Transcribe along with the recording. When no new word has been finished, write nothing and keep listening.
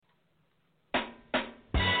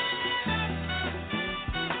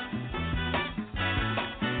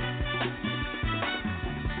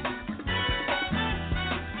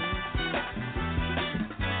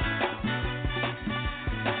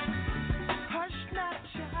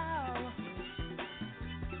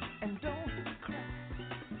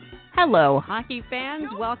Hello, hockey fans.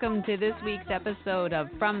 Welcome to this week's episode of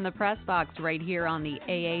From the Press Box right here on the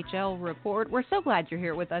AHL Report. We're so glad you're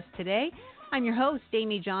here with us today. I'm your host,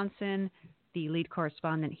 Amy Johnson, the lead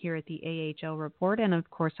correspondent here at the AHL Report. And, of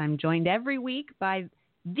course, I'm joined every week by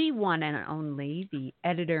the one and only, the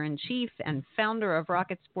editor-in-chief and founder of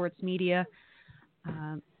Rocket Sports Media,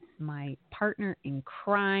 my partner in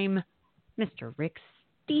crime, Mr. Rick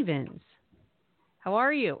Stevens. How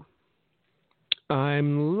are you?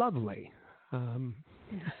 I'm lovely.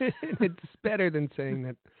 It's better than saying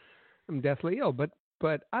that I'm deathly ill, but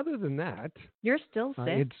other than that, you're still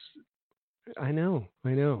sick. I know,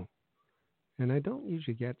 and I don't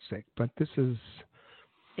usually get sick, but this is.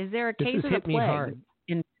 Is there a case of the plague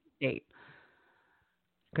in the state?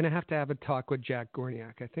 Going to have a talk with Jack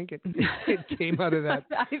Gorniak. I think it came out of that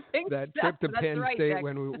trip to Penn State Jack.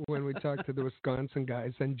 when we talked to the Wisconsin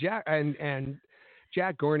guys, and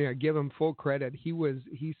Jack Gorniak, give him full credit.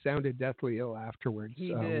 He sounded deathly ill afterwards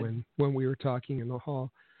when we were talking in the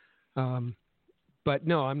hall. But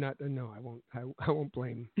no, I'm not. No, I won't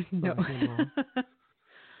blame him.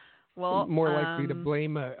 Well, more likely to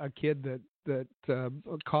blame a kid that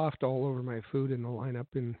coughed all over my food in the lineup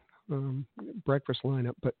in breakfast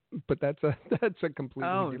lineup. But that's a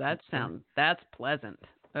completely different story. That's pleasant.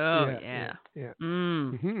 Oh yeah.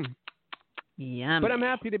 Mm-hmm. Yummy. But I'm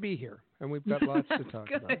happy to be here, and we've got lots to talk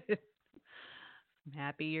about. I'm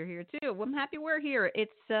happy you're here, too. Well, I'm happy we're here.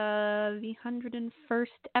 It's the 101st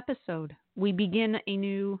episode. We begin a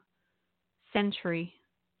new century.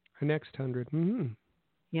 The next 100. Mm-hmm.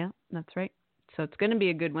 Yeah, that's right. So it's going to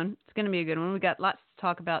be a good one. We got lots to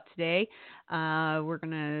talk about today. We're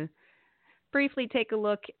going to briefly take a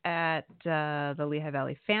look at the Lehigh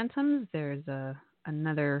Valley Phantoms. There's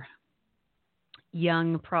another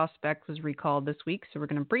young prospect was recalled this week, so we're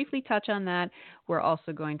going to briefly touch on that. We're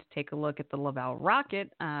also going to take a look at the Laval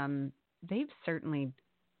Rocket. They've certainly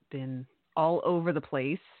been all over the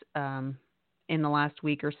place in the last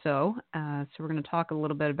week or so. So we're going to talk a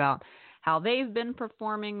little bit about how they've been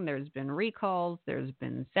performing. There's been recalls, there's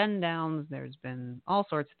been send-downs, there's been all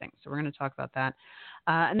sorts of things. So we're going to talk about that.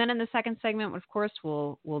 And then in the second segment, of course,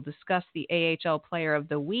 we'll discuss the AHL Player of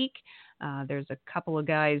the Week. There's a couple of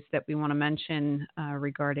guys that we want to mention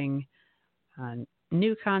regarding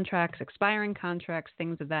new contracts, expiring contracts,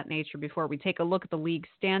 things of that nature before we take a look at the league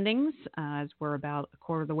standings. As we're about a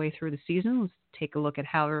quarter of the way through the season, let's take a look at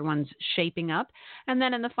how everyone's shaping up. And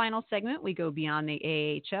then in the final segment, we go beyond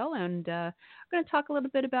the AHL, and we're going to talk a little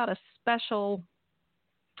bit about a special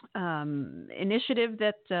initiative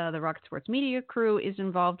that the Rocket Sports Media crew is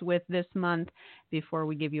involved with this month before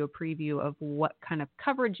we give you a preview of what kind of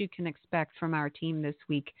coverage you can expect from our team this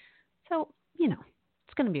week. So,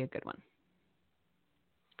 it's going to be a good one.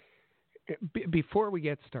 Before we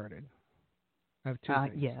get started, I have two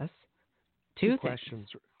things. Yes. Two questions.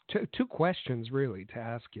 Two questions, really, to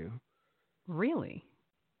ask you. Really?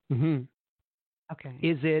 Mm-hmm. Okay.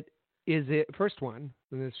 Is it first one,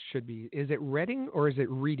 and this should be, is it Reading or is it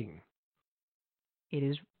Reading? It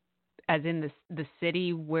is, as in the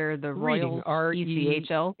city where the Royals,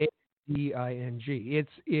 ECHL? Reading.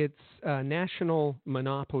 It's National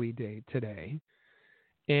Monopoly Day today.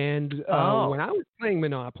 And when I was playing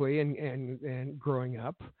Monopoly and growing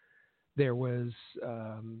up, there was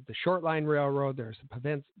the Short Line Railroad, there's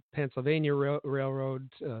the Pennsylvania Railroad,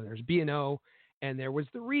 there's B&O, and there was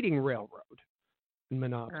the Reading Railroad in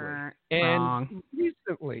Monopoly. And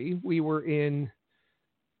recently we were in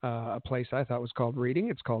a place I thought was called Reading.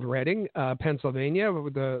 It's called Reading, Pennsylvania.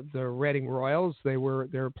 The Reading Royals, they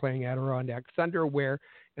were playing Adirondack Thunder, where,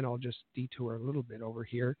 and I'll just detour a little bit over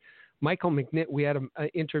here, Michael McNiven, we had an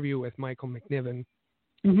interview with Michael McNiven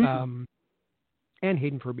and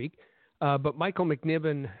Hayden Verbeek. But Michael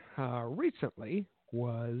McNiven recently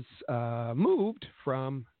was moved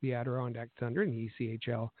from the Adirondack Thunder in the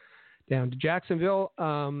ECHL down to Jacksonville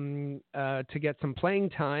to get some playing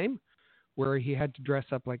time, where he had to dress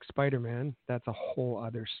up like Spider-Man. That's a whole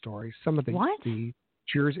other story. Some of the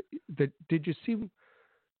jersey. Did you see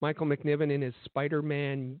Michael McNiven in his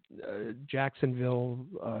Spider-Man Jacksonville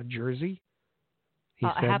jersey?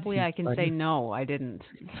 Happily, I can say no, I didn't.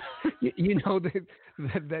 You know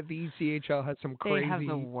that the ECHL has some crazy. They have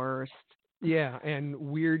the worst. Yeah, and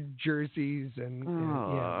weird jerseys, and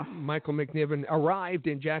Michael McNiven arrived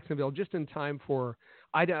in Jacksonville just in time for.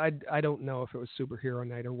 I don't know if it was superhero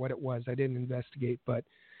night or what it was. I didn't investigate, but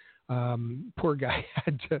poor guy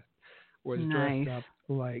was dressed up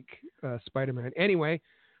like Spider-Man. Anyway.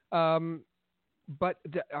 But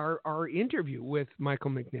our interview with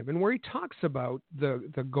Michael McNiven, where he talks about the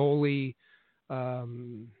goalie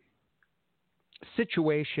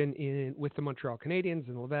situation with the Montreal Canadiens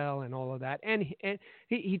and Laval and all of that. And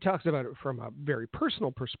he talks about it from a very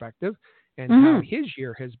personal perspective and how his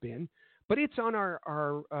year has been. But it's on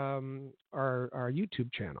our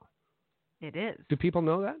YouTube channel. It is. Do people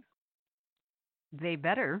know that? They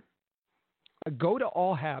better. Go to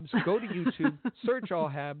All Habs, go to YouTube, search All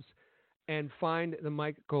Habs, and find the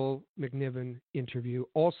Michael McNiven interview.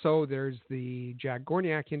 Also, there's the Jack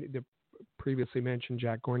Gorniak, the previously mentioned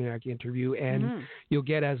Jack Gorniak interview, and you'll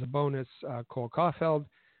get as a bonus Cole Caulfield,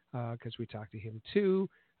 because we talked to him too.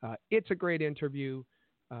 It's a great interview.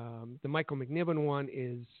 The Michael McNiven one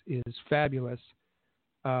is fabulous.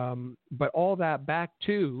 But all that back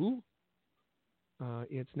to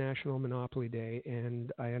it's National Monopoly Day,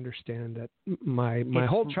 and I understand that my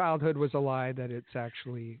whole childhood was a lie, that it's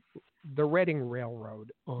actually the Reading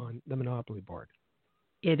Railroad on the Monopoly board.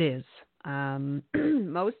 It is.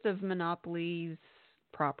 Most of Monopoly's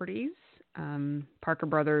properties, Parker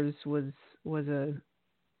Brothers was a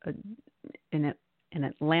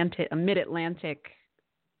mid-Atlantic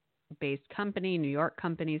based company, New York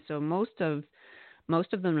company. So most of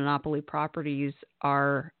the Monopoly properties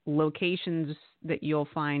are locations that you'll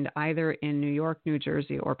find either in New York, New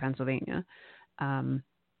Jersey, or Pennsylvania. The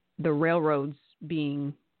railroads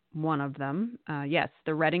being one of them. Yes,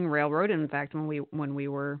 the Reading Railroad. In fact, when we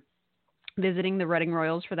were visiting the Reading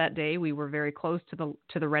Royals for that day, we were very close to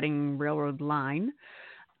the Reading Railroad line.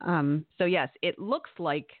 So yes, it looks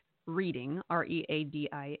like Reading,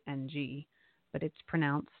 Reading, but it's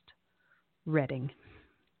pronounced Reading.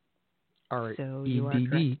 So you are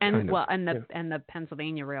correct. And the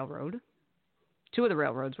Pennsylvania Railroad. Two of the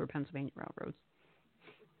railroads were Pennsylvania railroads.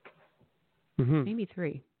 Mm-hmm. Maybe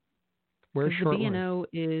three. Where's the B&O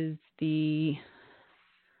is the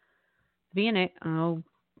B&O. Oh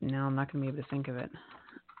no, I'm not going to be able to think of it.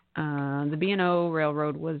 The B&O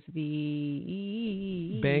Railroad was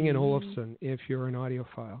the Bang & Olufsen, if you're an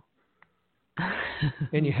audiophile.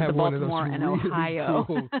 And you have one of those and really Ohio.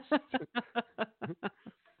 cool.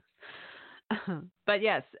 But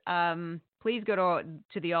yes, please go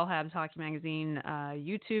to the All Habs Hockey Magazine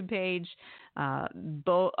YouTube page.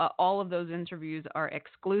 All of those interviews are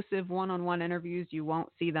exclusive one-on-one interviews. You won't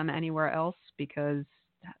see them anywhere else, because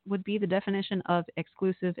that would be the definition of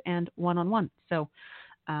exclusive and one-on-one. So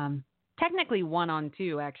technically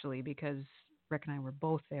one-on-two, actually, because Rick and I were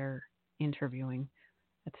both there interviewing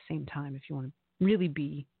at the same time, if you want to really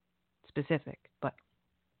be specific. But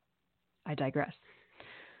I digress.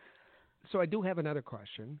 So I do have another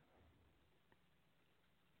question.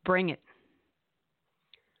 Bring it.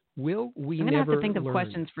 Will we I'm never have to think learn? of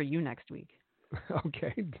questions for you next week.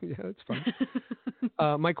 Okay, yeah, that's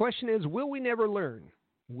fine. My question is, will we never learn?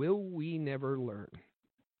 Will we never learn?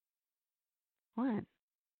 What?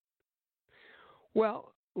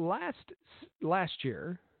 Well, last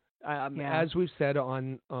year, as we've said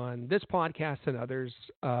on this podcast and others,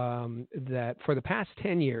 that for the past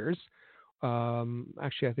 10 years,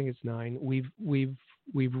 actually I think it's 9,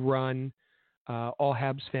 we've run All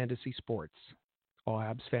Habs Fantasy Sports, All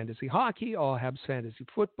Habs Fantasy Hockey, All Habs Fantasy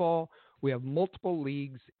Football. We have multiple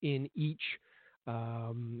leagues in each.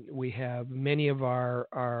 We have many of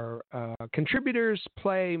our contributors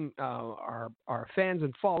play, our fans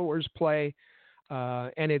and followers play,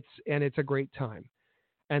 and it's a great time.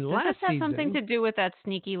 And Does last this have season, something to do with that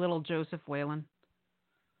sneaky little Joseph Whalen?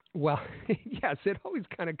 Well, yes, it always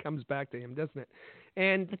kind of comes back to him, doesn't it?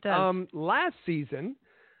 And it does. Last season,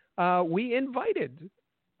 we invited,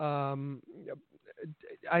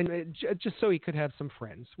 just so he could have some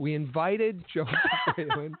friends, we invited Joseph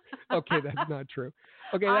Whalen. Okay, that's not true.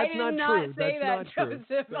 Okay, that's not true. That's not true.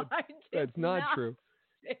 That's not true.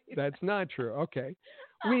 That's not true. Okay.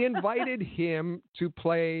 We invited him to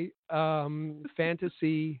play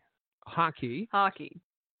fantasy hockey.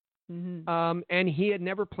 Mm-hmm. And he had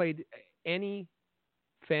never played any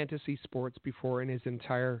fantasy sports before in his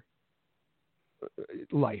entire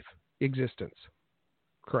existence.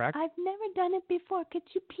 Correct? I've never done it before. Could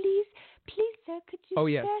you please, sir, could you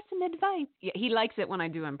share some advice? Yeah, he likes it when I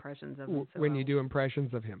do impressions of him. When you do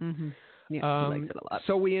impressions of him. Mm-hmm. Yeah, he likes it a lot.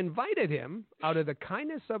 So we invited him out of the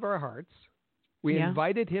kindness of our hearts. We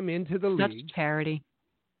invited him into the league. That's charity.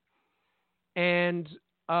 And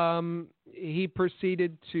he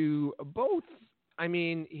proceeded to both. I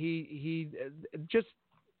mean, he just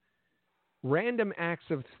random acts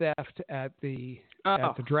of theft at the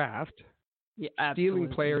draft. Yeah, stealing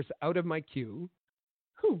players out of my queue.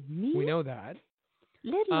 Who, me? We know that.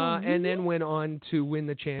 And then went on to win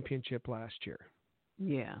the championship last year.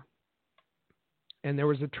 Yeah. And there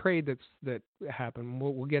was a trade that happened.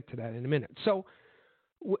 We'll get to that in a minute. So,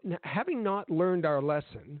 having not learned our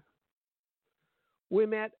lesson, we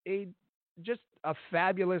met just a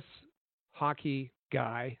fabulous hockey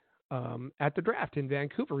guy at the draft in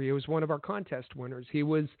Vancouver. He was one of our contest winners. He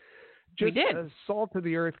was just a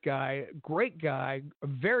salt-of-the-earth guy, great guy,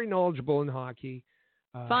 very knowledgeable in hockey.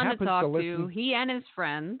 Fun to talk to. He and his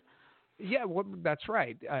friend. Yeah, well, that's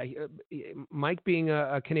right. Mike being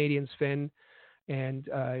a Canadians fan, and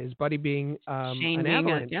his buddy being an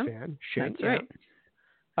Avalanche fan. Shane, that's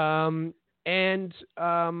right. And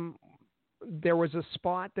there was a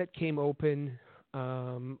spot that came open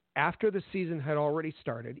after the season had already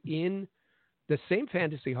started in the same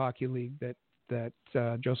fantasy hockey league that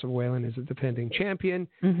Joseph Whalen is a defending champion,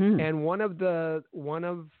 and one of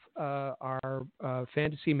our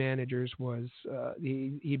fantasy managers was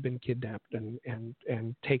he'd been kidnapped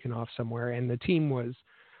and taken off somewhere, and the team was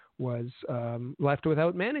left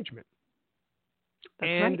without management. That's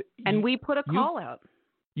right. And we put a call out.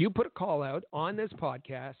 You put a call out on this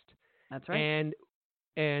podcast. That's right.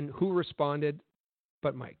 And who responded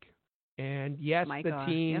but Mike? And yes, the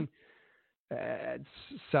team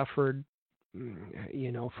suffered,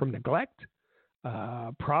 from neglect.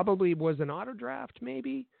 Probably was an auto draft,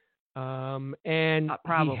 maybe. And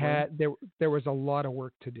probably there was a lot of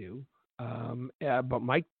work to do. But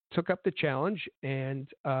Mike took up the challenge, and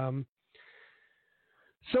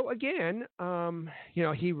so again,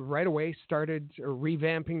 he right away started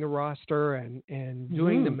revamping the roster and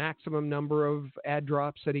doing the maximum number of ad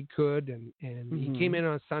drops that he could. And he came in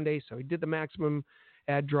on a Sunday, so he did the maximum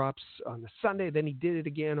ad drops on the Sunday. Then he did it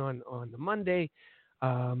again on the Monday.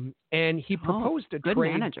 And he proposed a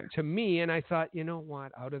trade to me, and I thought, you know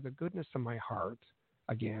what, out of the goodness of my heart,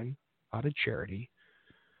 again, out of charity,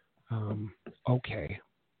 okay.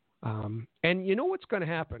 And you know what's going to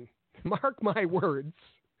happen? Mark my words.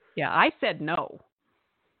 Yeah, I said no.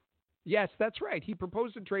 Yes, that's right. He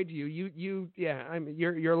proposed a trade to you. You're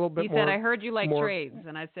a little bit more. He said, I heard you like trades,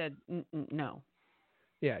 and I said no.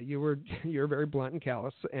 Yeah, you're very blunt and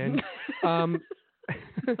callous, and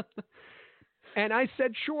and I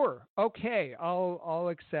said, sure, okay, I'll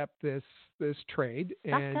accept this trade.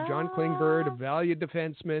 And John Klingberg, a valued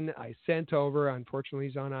defenseman, I sent over. Unfortunately,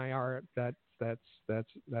 he's on IR. That's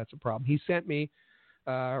a problem. He sent me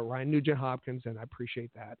Ryan Nugent-Hopkins, and I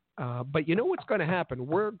appreciate that. But you know what's going to happen?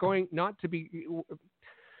 We're going not to He's going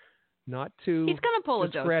to pull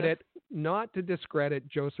not to discredit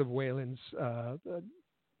Joseph Whalen's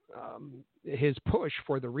his push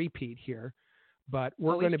for the repeat here, but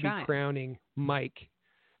we're going to be crowning Mike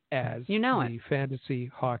as the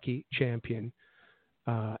fantasy hockey champion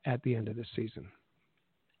at the end of the season.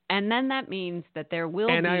 And then that means that there will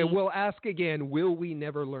be... And I will ask again, will we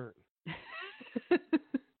never learn?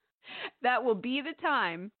 That will be the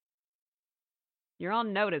time. You're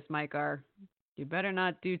on notice, Mike R. You better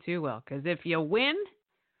not do too well, because if you win,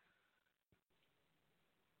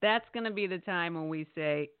 that's going to be the time when we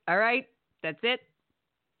say, all right, that's it.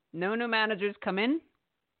 No new managers come in.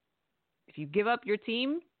 If you give up your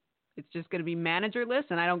team, it's just going to be managerless,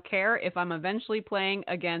 and I don't care if I'm eventually playing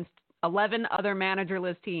against 11 other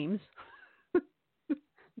managerless teams.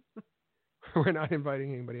 We're not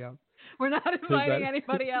inviting anybody else. We're not inviting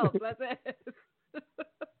anybody else. That's it.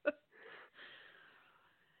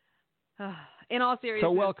 In all seriousness,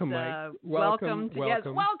 so welcome, Mike. Welcome. Yes,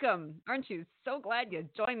 welcome. Aren't you so glad you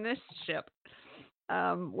joined this ship?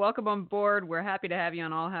 Welcome on board. We're happy to have you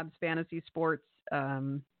on All Habs Fantasy Sports.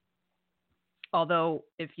 Although,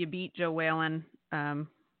 if you beat Joe Whalen,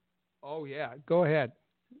 oh yeah, go ahead.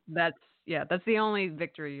 That's the only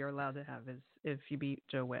victory you're allowed to have is if you beat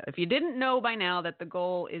Joe Whalen. If you didn't know by now that the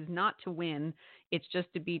goal is not to win, it's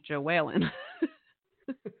just to beat Joe Whalen.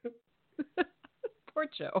 Poor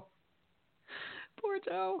Joe. Poor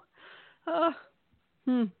Joe. But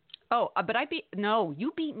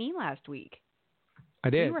you beat me last week.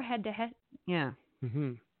 I did. You were head to head. Yeah.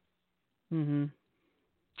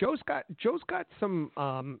 Joe's got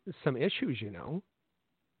some issues, you know.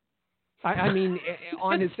 I mean,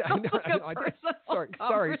 on his.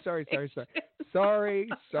 Sorry.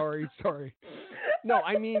 No,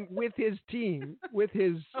 I mean with his team, with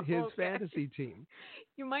his fantasy team.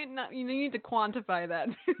 You might not. You need to quantify that.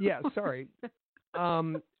 Yeah, sorry.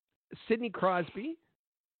 Sidney Crosby,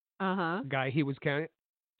 guy he was counting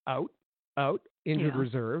out, injured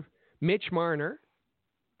reserve. Mitch Marner,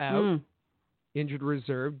 out, injured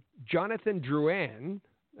reserve. Jonathan Drouin,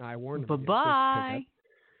 I warned him. Bye-bye.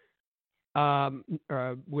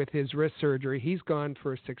 With his wrist surgery, he's gone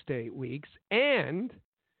for 6 to 8 weeks. And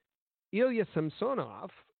Ilya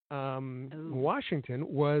Samsonov, Washington,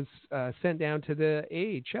 was sent down to the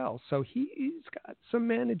AHL. So he's got some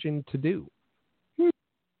managing to do.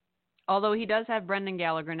 Although he does have Brendan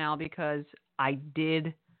Gallagher now, because I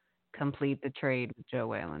did complete the trade with Joe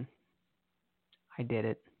Whalen. I did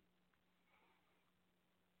it.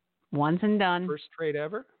 Once and done. First trade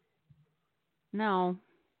ever? No.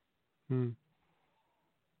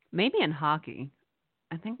 Maybe in hockey.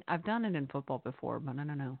 I think I've done it in football before, but I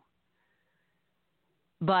don't know.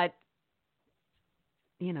 But,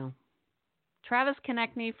 Travis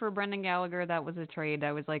Konechny for Brendan Gallagher, that was a trade.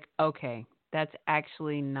 I was like, okay, that's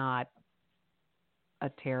actually not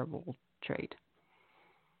a terrible trade.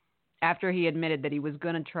 After he admitted that he was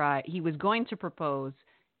going to propose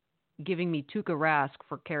giving me Tuukka Rask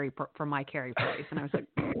for my Carey Price. And I was like,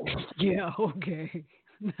 yeah, okay.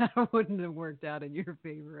 That wouldn't have worked out in your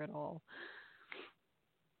favor at all.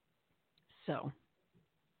 So.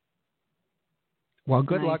 Well,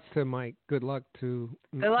 good luck to Mike. Good luck to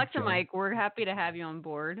Mike. We're happy to have you on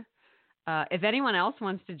board. If anyone else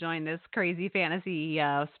wants to join this crazy fantasy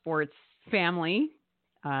sports family,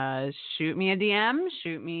 shoot me a DM,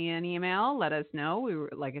 shoot me an email, let us know.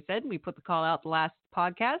 Like I said, we put the call out the last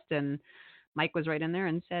podcast, and Mike was right in there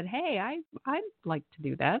and said, "Hey, I'd like to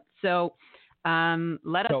do that." So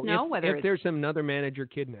let us know if there's another manager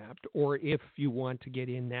kidnapped, or if you want to get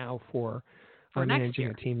in now for managing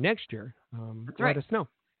a team next year, let us know.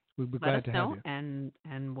 We'd be glad to have you.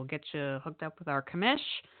 And we'll get you hooked up with our commish,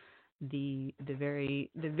 the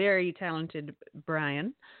very talented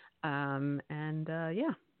Brian.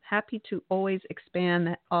 Happy to always expand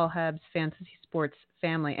the All Habs Fantasy Sports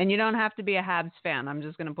family. And you don't have to be a Habs fan. I'm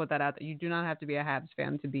just going to put that out there. You do not have to be a Habs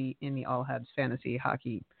fan to be in the All Habs Fantasy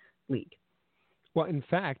Hockey League. Well, in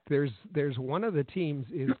fact, there's one of the teams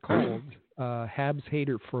is called Habs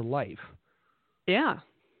Hater for Life. Yeah,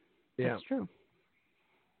 that's true.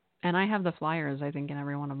 And I have the Flyers, I think, in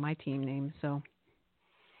every one of my team names. So,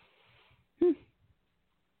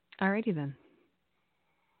 alrighty then.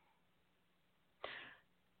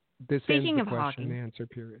 This Speaking ends the of question hockey, and answer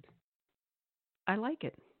period. I like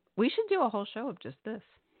it. We should do a whole show of just this.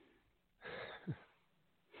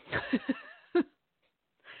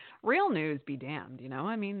 Real news be damned,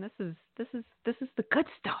 I mean, this is the good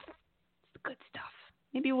stuff. It's the good stuff.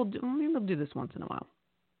 Maybe we'll do this once in a while.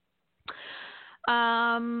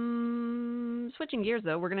 Switching gears,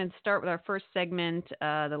 though, we're going to start with our first segment,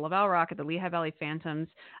 the Laval Rocket, the Lehigh Valley Phantoms.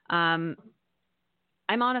 I'm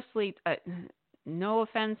honestly, no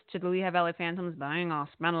offense to the Lehigh Valley Phantoms, but I ain't going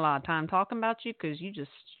to spend a lot of time talking about you because you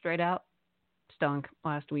just straight out stunk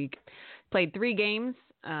last week. Played 3 games,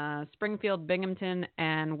 Springfield, Binghamton,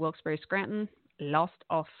 and Wilkes-Barre Scranton. Lost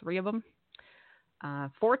all 3 of them.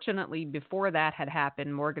 Fortunately, before that had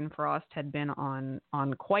happened, Morgan Frost had been on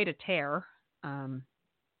quite a tear.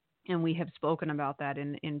 And we have spoken about that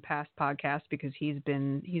in past podcasts because he's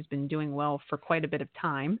been doing well for quite a bit of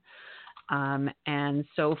time. And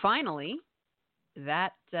so finally,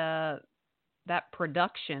 that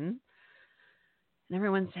production, and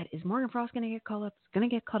everyone said, is Morgan Frost going to get called up? He's going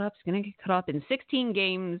to get caught up. He's going to get caught up. In 16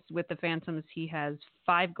 games with the Phantoms, he has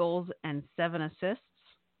 5 goals and 7 assists.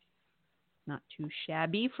 Not too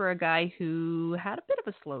shabby for a guy who had a bit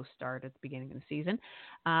of a slow start at the beginning of the season.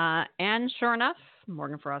 And sure enough,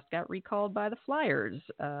 Morgan Frost got recalled by the Flyers.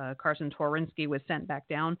 Carson Twarynski was sent back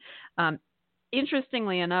down.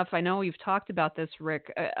 Interestingly enough, I know we've talked about this,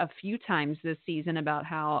 Rick, a few times this season about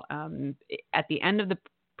how at the end of the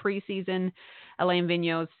preseason, Alain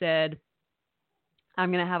Vigneault said,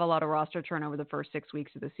 I'm going to have a lot of roster turnover the first 6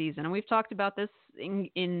 weeks of the season. And we've talked about this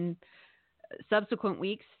in subsequent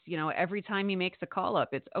weeks. Every time he makes a call up,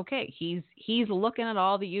 it's okay. He's looking at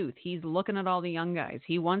all the youth. He's looking at all the young guys.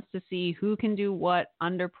 He wants to see who can do what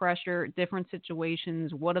under pressure, different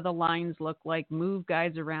situations. What do the lines look like? Move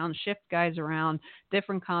guys around, shift guys around,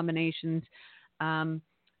 different combinations.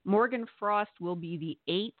 Morgan Frost will be the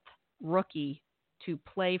 8th rookie to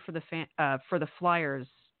play for the Flyers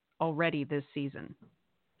already this season,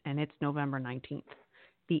 and it's November 19th.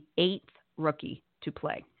 The 8th rookie to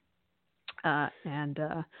play. And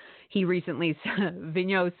he recently,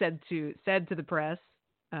 Vigneault said to the press,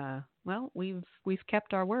 well, we've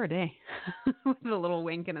kept our word, eh? With a little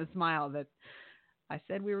wink and a smile that I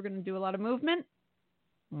said we were going to do a lot of movement.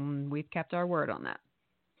 We've kept our word on that.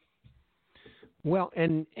 Well,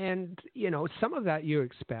 and some of that you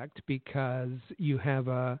expect because you have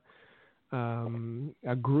a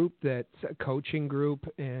group that's a coaching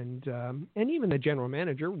group and even the general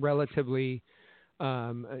manager relatively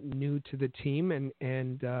new to the team,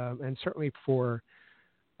 and certainly for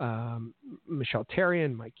Michel Therrien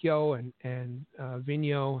and Mike Yeo and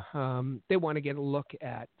Vigneault, they want to get a look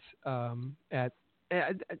at.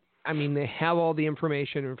 I mean, they have all the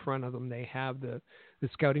information in front of them. They have the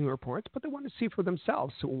scouting reports, but they want to see for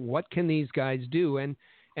themselves. So what can these guys do? And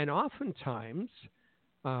oftentimes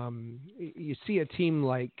you see a team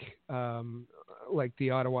like the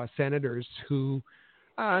Ottawa Senators, who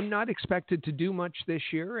not expected to do much this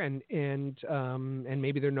year, and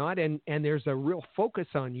maybe they're not, and there's a real focus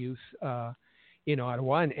on youth in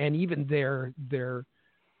Ottawa, and even their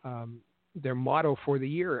motto for the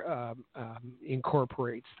year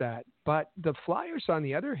incorporates that. But the Flyers, on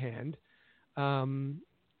the other hand,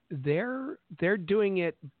 they're doing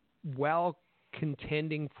it well,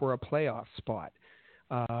 contending for a playoff spot,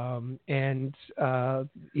 and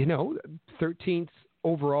 13th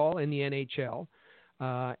overall in the NHL.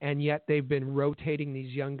 And yet they've been rotating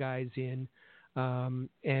these young guys in,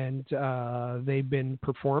 and they've been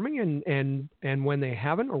performing. And when they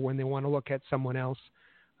haven't, or when they want to look at someone else,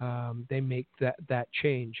 they make that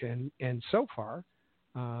change. And so far,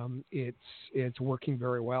 it's working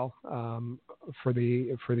very well for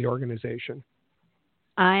the organization.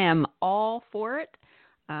 I am all for it.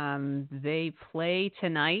 They play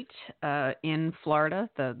tonight in Florida.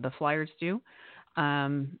 The Flyers do.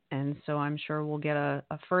 And so I'm sure we'll get a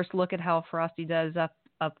first look at how Frosty does up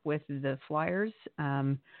with the Flyers.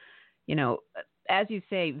 As you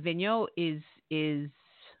say, Vigneault is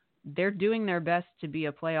they're doing their best to be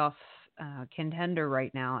a playoff contender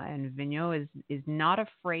right now, and Vigneault is not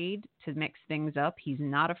afraid to mix things up. He's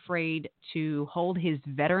not afraid to hold his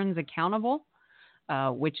veterans accountable,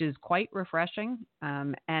 which is quite refreshing.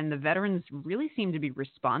 And the veterans really seem to be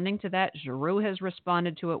responding to that. Giroux has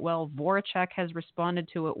responded to it well. Voracek has responded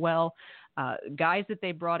to it well. Guys that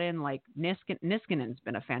they brought in, like Niskanen's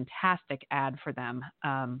been a fantastic ad for them.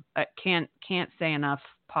 I can't say enough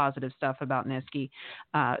positive stuff about Niski.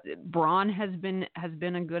 Braun has been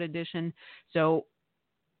a good addition. So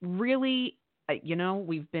really,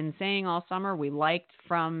 we've been saying all summer, we liked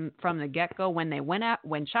from the get-go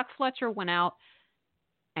when Chuck Fletcher went out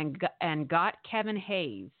and got Kevin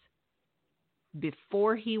Hayes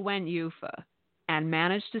before he went UFA and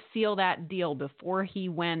managed to seal that deal before he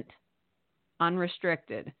went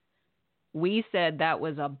unrestricted. We said that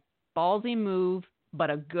was a ballsy move, but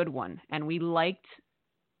a good one. And we liked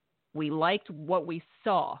what we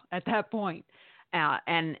saw at that point.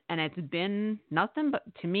 And it's been nothing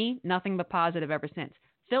but positive ever since.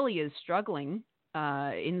 Philly is struggling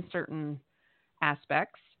in certain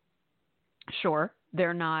aspects. Sure,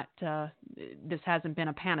 they're not. This hasn't been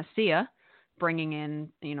a panacea, bringing in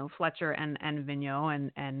Fletcher and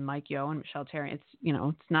Vigneault and Mike Yeo and Michel Therrien. It's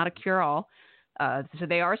not a cure-all. So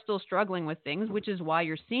they are still struggling with things, which is why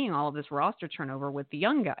you're seeing all of this roster turnover with the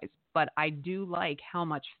young guys. But I do like how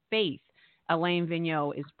much faith Alain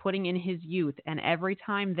Vigneault is putting in his youth, and every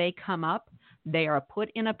time they come up, they are put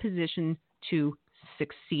in a position to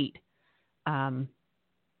succeed.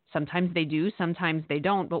 Sometimes they do, sometimes they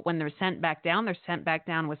don't. But when they're sent back down with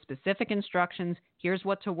specific instructions. Here's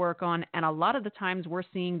what to work on. And a lot of the times we're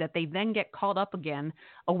seeing that they then get called up again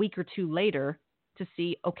a week or two later to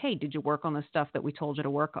see, okay, did you work on the stuff that we told you to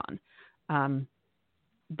work on?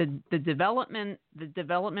 The development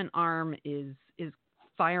arm is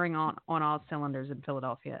firing on all cylinders in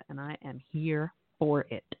Philadelphia, and I am here for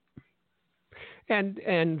it. And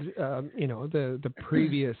the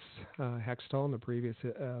previous Hextall and the previous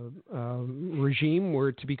regime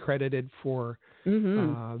were to be credited for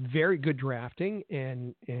very good drafting,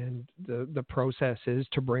 and the process is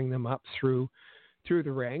to bring them up through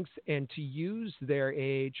the ranks and to use their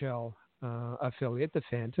AHL affiliate, the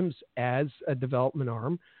Phantoms, as a development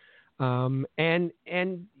arm. And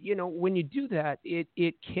when you do that,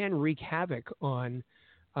 it can wreak havoc on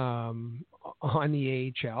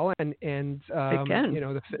the AHL, and it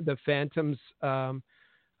can. The Phantoms are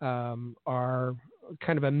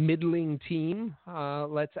kind of a middling team.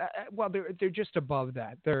 They're just above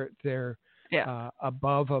that. They're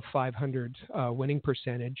above a .500 winning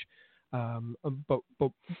percentage, but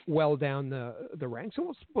well down the ranks.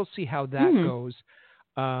 So we'll see how that goes.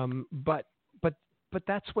 But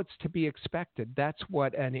that's what's to be expected. That's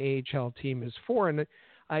what an AHL team is for. And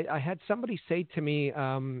I had somebody say to me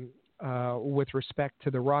with respect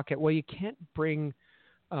to the Rocket, well, you can't bring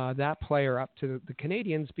that player up to the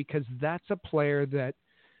Canadians because that's a player that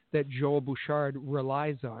Joel Bouchard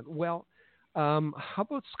relies on. Well, how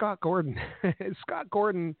about Scott Gordon? Scott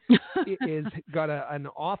Gordon is got an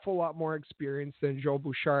awful lot more experience than Joel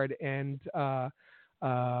Bouchard, and a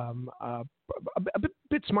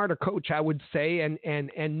bit smarter coach, I would say,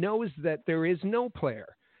 and knows that there is no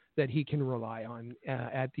player that he can rely on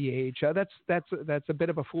at the AHL. That's a bit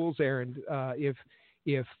of a fool's errand if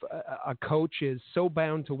a coach is so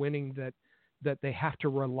bound to winning that they have to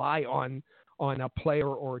rely on on a player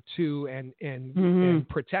or two and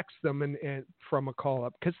protects them and from a call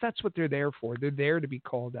up, because that's what they're there for. They're there to be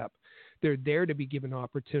called up. They're there to be given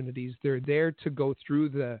opportunities. They're there to go through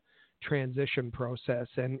the transition process,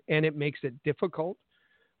 and it makes it difficult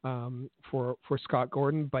for Scott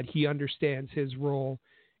Gordon, but he understands his role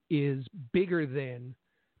is bigger than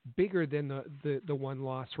the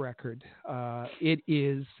one-loss record. It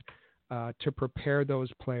is to prepare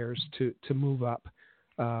those players to move up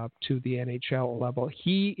to the NHL level.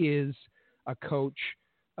 He is a coach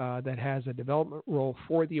that has a development role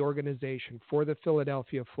for the organization, for the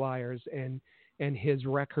Philadelphia Flyers, and his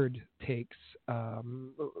record takes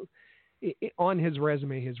on his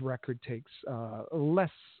resume. His record takes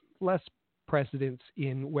less precedence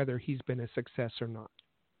in whether he's been a success or not.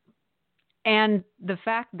 And the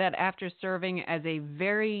fact that after serving as a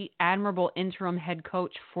very admirable interim head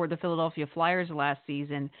coach for the Philadelphia Flyers last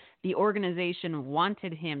season, the organization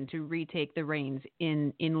wanted him to retake the reins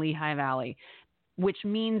in Lehigh Valley, which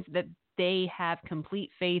means that they have complete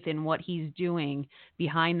faith in what he's doing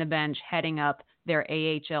behind the bench, heading up their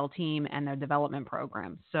AHL team and their development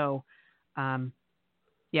program. So,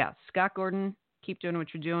 Scott Gordon, keep doing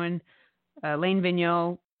what you're doing. Lane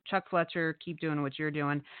Vigneault, Chuck Fletcher, keep doing what you're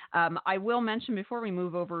doing. I will mention before we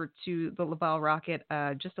move over to the Laval Rocket,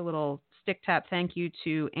 just a little stick tap thank you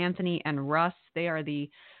to Anthony and Russ. They are the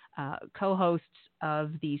co-hosts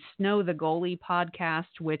of the Snow the Goalie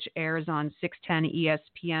podcast, which airs on 610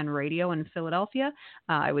 ESPN Radio in Philadelphia.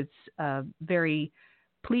 I was very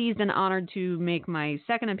pleased and honored to make my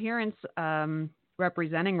second appearance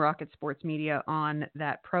representing Rocket Sports Media on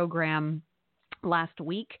that program last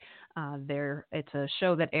week. It's a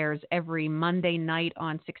show that airs every Monday night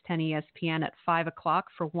on 610 ESPN at 5 o'clock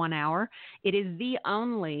for 1 hour. It is the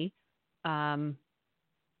only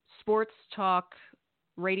sports talk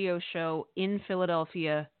radio show in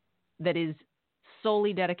Philadelphia that is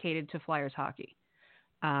solely dedicated to Flyers hockey,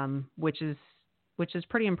 which is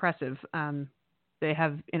pretty impressive. They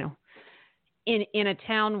have, in a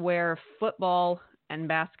town where football and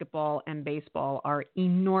basketball and baseball are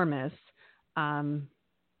enormous,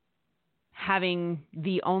 having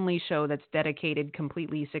the only show that's dedicated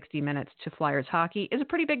completely 60 minutes to Flyers hockey is a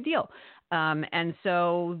pretty big deal. And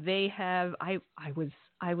so they have, I was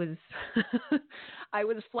I was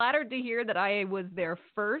flattered to hear that I was their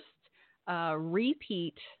first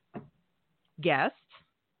repeat guest.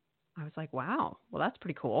 I was like, wow, well, that's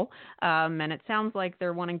pretty cool. And it sounds like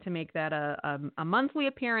they're wanting to make that a monthly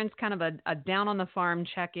appearance, kind of a down on the farm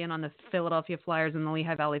check-in on the Philadelphia Flyers and the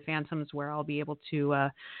Lehigh Valley Phantoms, where I'll be able to,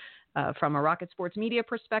 from a Rocket Sports Media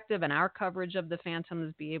perspective and our coverage of the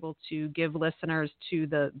Phantoms, be able to give listeners to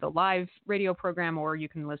the live radio program, or you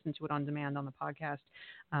can listen to it on demand on the podcast,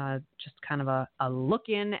 just kind of a look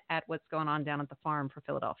in at what's going on down at the farm for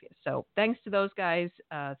Philadelphia. So thanks to those guys.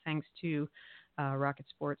 Thanks to Rocket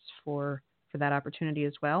Sports for that opportunity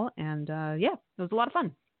as well. And it was a lot of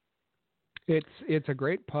fun. It's a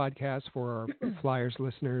great podcast for our Flyers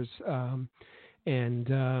listeners.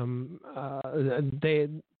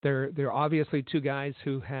 They're obviously two guys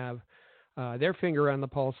who have their finger on the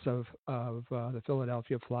pulse of the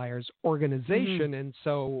Philadelphia Flyers organization, and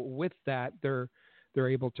so with that, they're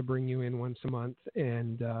able to bring you in once a month,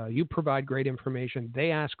 and you provide great information. They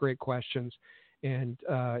ask great questions, and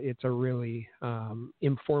it's a really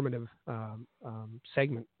informative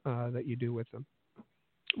segment that you do with them.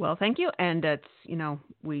 Well, thank you, and it's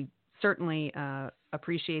we certainly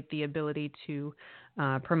appreciate the ability to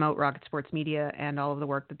promote Rocket Sports Media and all of the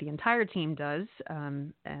work that the entire team does,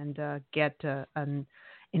 and get an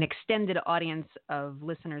extended audience of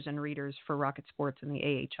listeners and readers for Rocket Sports and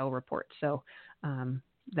the AHL report. So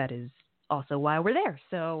that is also why we're there.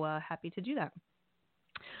 So happy to do that.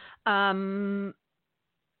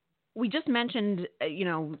 We just mentioned,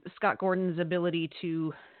 Scott Gordon's ability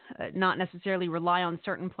to not necessarily rely on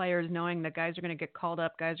certain players, knowing that guys are going to get called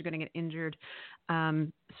up, guys are going to get injured,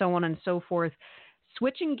 so on and so forth.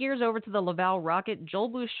 Switching gears over to the Laval Rocket, Joel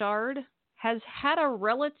Bouchard has had a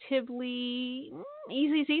relatively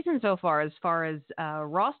easy season so far as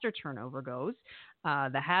roster turnover goes.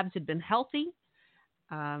 The Habs had been healthy.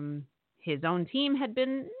 His own team had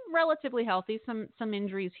been relatively healthy, some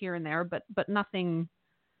injuries here and there, but nothing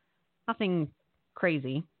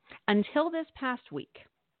crazy until this past week.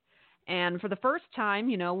 And for the first time,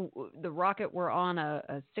 the Rocket were on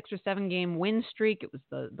a 6 or 7 game win streak. It was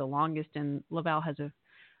the longest, and Laval has a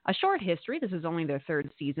short history. This is only their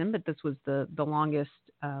third season, but this was the longest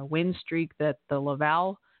win streak that the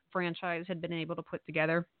Laval franchise had been able to put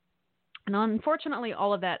together. And unfortunately,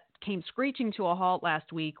 all of that came screeching to a halt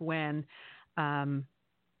last week when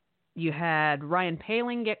you had Ryan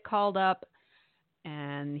Poehling get called up.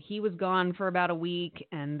 and he was gone for about a week.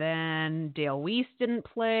 And then Dale Weiss didn't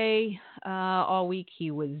play all week.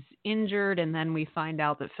 He was injured. And then we find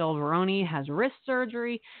out that Phil Varone has wrist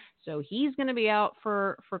surgery. So he's going to be out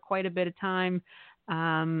for quite a bit of time.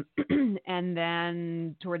 And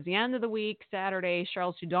then towards the end of the week, Saturday,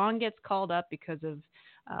 Charles Hudon gets called up because of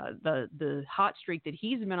the hot streak that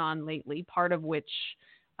he's been on lately, part of which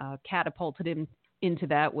catapulted him into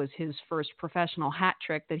that was his first professional hat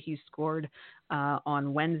trick that he scored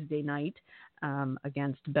on Wednesday night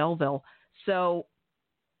against Belleville. So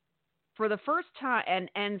for the first time,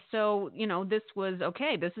 and so, this was,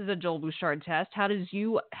 okay, this is a Joel Bouchard test. How do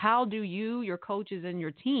you, your coaches and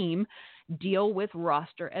your team deal with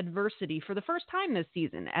roster adversity for the first time this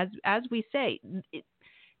season? As we say,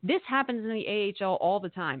 this happens in the AHL all the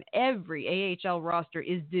time. Every AHL roster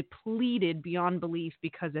is depleted beyond belief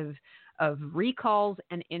because of recalls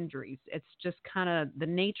and injuries. It's just kind of the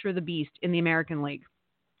nature of the beast in the American League.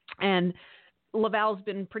 And Laval's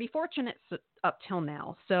been pretty fortunate up till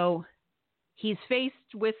now. So he's faced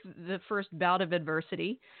with the first bout of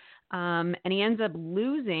adversity, and he ends up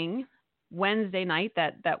losing Wednesday night.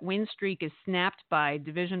 That win streak is snapped by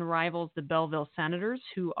division rivals, the Belleville Senators,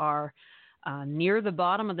 who are near the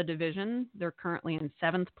bottom of the division. They're currently in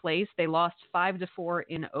 7th place. They lost 5-4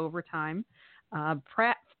 in overtime.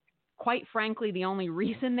 Quite frankly, the only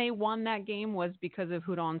reason they won that game was because of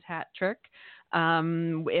Hudon's hat trick.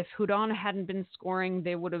 If Hudon hadn't been scoring,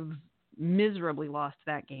 they would have miserably lost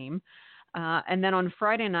that game. And then on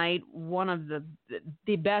Friday night, one of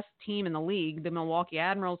the best team in the league, the Milwaukee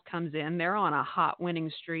Admirals, comes in. They're on a hot winning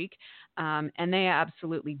streak, and they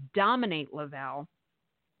absolutely dominate Laval.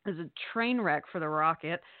 It's a train wreck for the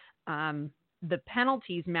Rocket. The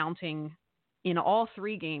penalties mounting in all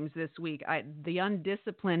 3 games this week. The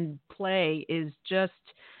undisciplined play is just,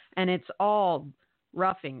 and it's all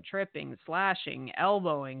roughing, tripping, slashing,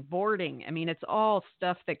 elbowing, boarding. I mean, it's all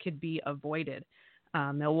stuff that could be avoided.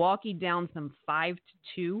 Milwaukee downs them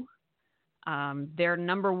 5-2. Their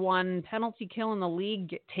number 1 penalty kill in the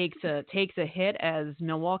league takes a hit as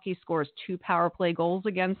Milwaukee scores 2 power play goals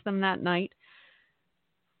against them that night.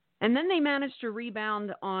 And then they managed to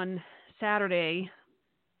rebound on Saturday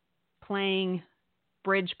playing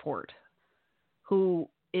Bridgeport, who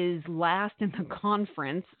is last in the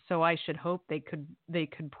conference, so I should hope they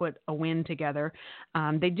could put a win together.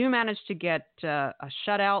 They do manage to get a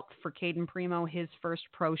shutout for Caden Primo, his first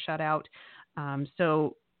pro shutout.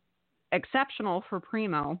 So exceptional for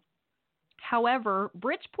Primo. However,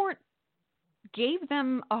 Bridgeport gave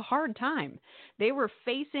them a hard time. They were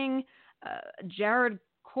facing Jared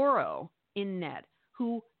Coro in net,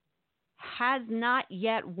 who has not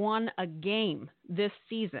yet won a game this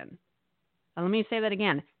season. Now, let me say that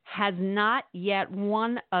again. Has not yet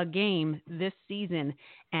won a game this season,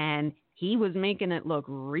 and he was making it look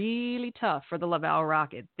really tough for the Laval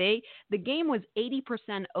Rocket. The game was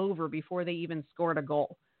 80% over before they even scored a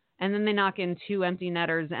goal. And then they knock in 2 empty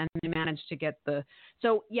netters, and they managed to get the...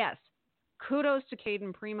 So, yes, kudos to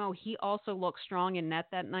Caden Primo. He also looked strong in net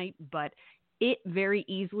that night, but it very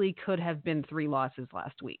easily could have been 3 losses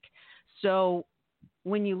last week. So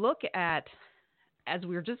when you look at, as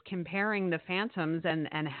we were just comparing the Phantoms and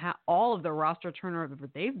how all of the roster turnover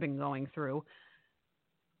they've been going through,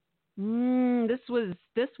 this was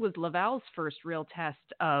Laval's first real test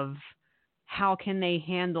of how can they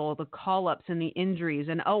handle the call-ups and the injuries.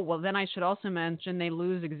 And, then I should also mention they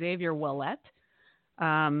lose Xavier Ouellet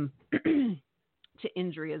to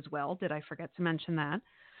injury as well. Did I forget to mention that?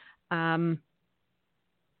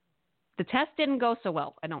 The test didn't go so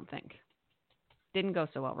well, I don't think. Didn't go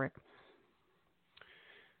so well, Rick.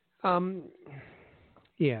 I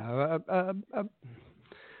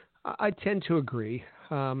tend to agree.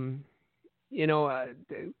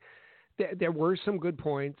 There were some good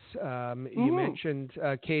points. You mentioned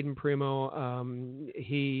Caden Primo.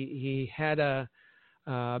 He had a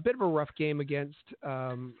bit of a rough game against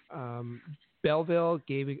Belleville.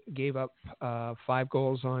 Gave up 5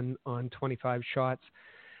 goals on 25 shots.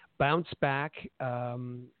 Bounce back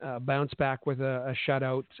with a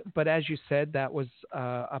shutout. But as you said, that was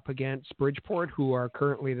up against Bridgeport, who are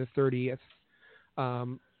currently the 30th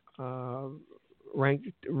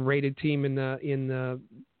rated team in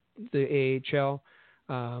the AHL.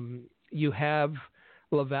 You have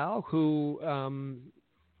Laval, who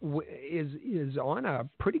is on a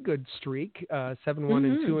pretty good streak,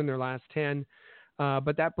 7-1-2 in their last 10.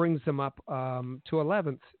 But that brings them up to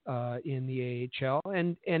 11th in the AHL.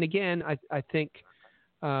 And again, I think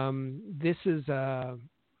this is the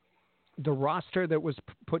roster that was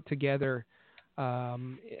put together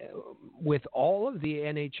with all of the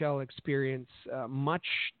NHL experience. Much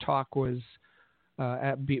talk was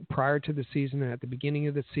prior to the season and at the beginning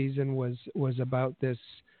of the season was about this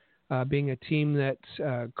being a team that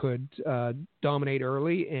could dominate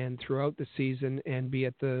early and throughout the season and be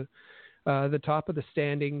at the top of the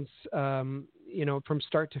standings, from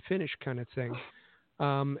start to finish kind of thing.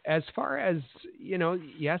 As far as,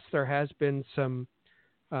 yes, there has been some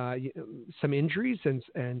injuries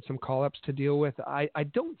and some call-ups to deal with. I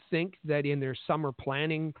don't think that in their summer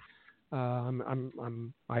planning,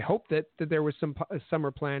 I hope that there was some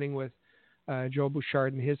summer planning with Joe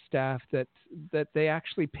Bouchard and his staff that they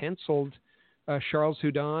actually penciled Charles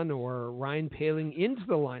Hudon or Ryan Poehling into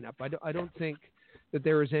the lineup. I don't think that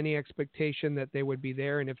there was any expectation that they would be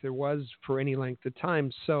there, and if there was, for any length of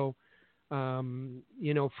time. So,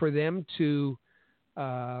 for them to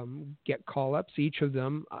get call-ups, each of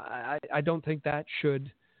them, I don't think that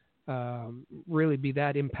should really be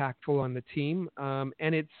that impactful on the team.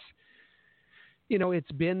 And it's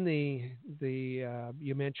been the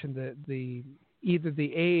you mentioned either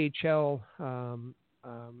the AHL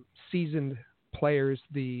seasoned players,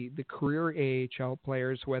 the career AHL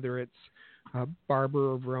players, whether it's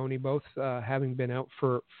Barber or Veroni, both having been out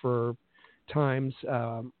for times,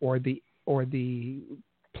 or the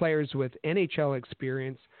players with NHL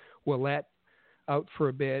experience, Willette out for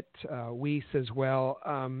a bit, Weiss as well.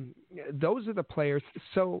 Those are the players.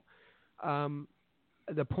 So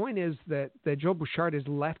the point is that Joe Bouchard is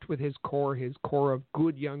left with his core of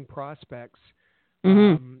good young prospects.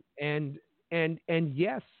 Mm-hmm. And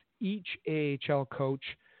yes, each AHL coach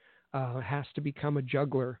has to become a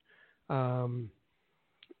juggler. And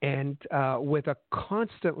with a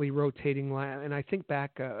constantly rotating line, and I think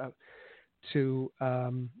back to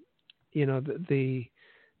the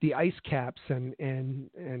ice caps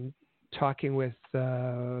and talking with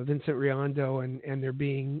Vincent Riondo and there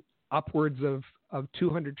being upwards of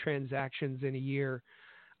 200 transactions in a year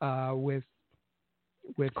with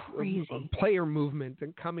player movement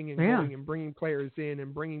and coming and going and bringing players in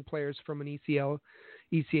and bringing players from an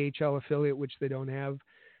ECHL affiliate, which they don't have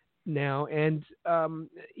now. And,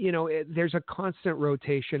 there's a constant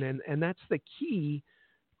rotation, and that's the key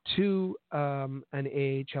to an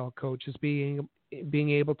AHL coach, is being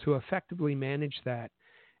able to effectively manage that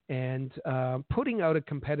and putting out a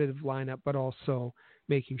competitive lineup, but also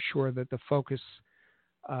making sure that the focus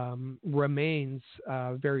remains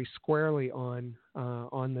very squarely on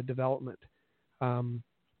the development.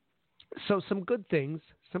 So some good things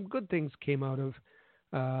came out of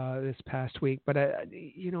this past week, but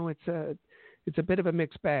it's a bit of a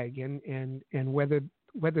mixed bag, and whether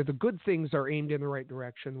the good things are aimed in the right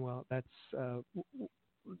direction, well, that's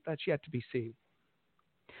yet to be seen.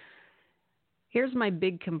 Here's my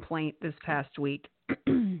big complaint this past week,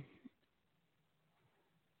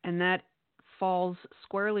 and that falls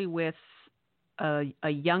squarely with a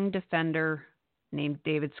young defender named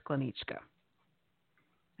David Sklenichka.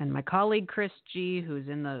 And my colleague Chris G., who's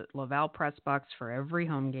in the Laval press box for every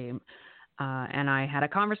home game, and I had a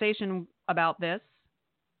conversation about this,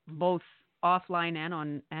 both offline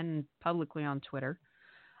and publicly on Twitter.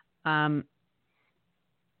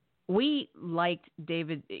 We liked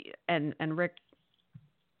David and Rick.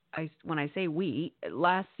 When I say we,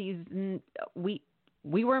 last season we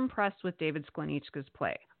were impressed with David Sklenichka's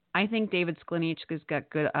play. I think David Sklenichka's got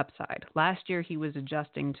good upside. Last year he was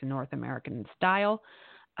adjusting to North American style.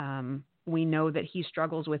 We know that he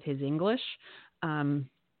struggles with his English, and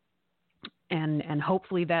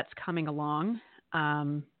hopefully that's coming along.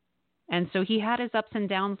 And so he had his ups and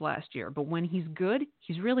downs last year, but when he's good,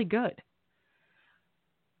 he's really good.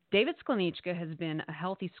 David Sklenichka has been a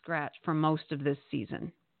healthy scratch for most of this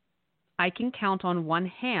season. I can count on one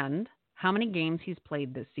hand how many games he's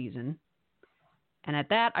played this season, and at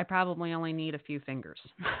that, I probably only need a few fingers.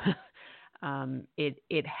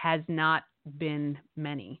 It has not been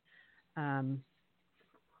many. In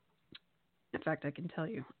fact, I can tell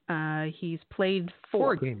you, he's played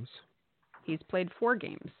four games. He's played 4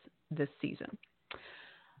 games this season.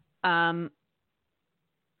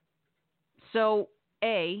 So,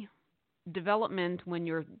 development when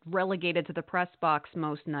you're relegated to the press box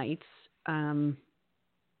most nights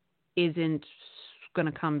isn't going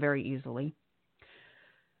to come very easily.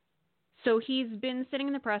 So he's been sitting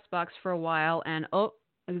in the press box for a while, and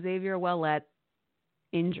Xavier Ouellet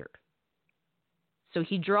injured. So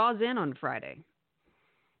he draws in on Friday.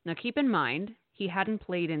 Now keep in mind, he hadn't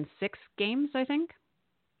played in 6 games, I think.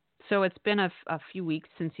 So it's been a few weeks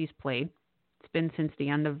since he's played. It's been since the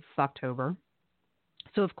end of October.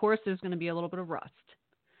 So of course there's going to be a little bit of rust,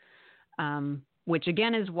 which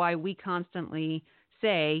again is why we constantly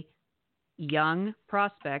say young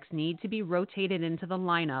prospects need to be rotated into the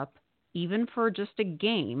lineup even for just a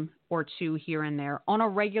game or two here and there on a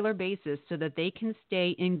regular basis so that they can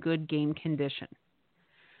stay in good game condition.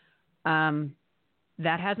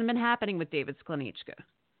 That hasn't been happening with David Sklenicka.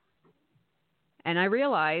 And I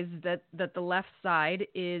realize that the left side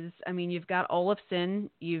is, I mean, you've got Olofsson,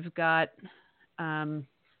 you've got Karl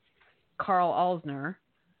Alsner,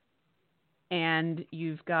 and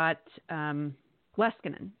you've got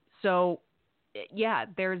Leskinen. So, yeah,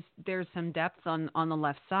 there's some depth on the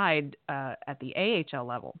left side at the AHL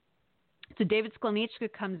level. So David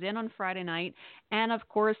Sklenicka comes in on Friday night, and of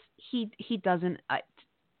course he doesn't.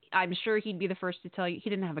 I'm sure he'd be the first to tell you he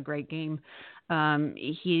didn't have a great game.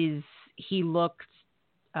 He looked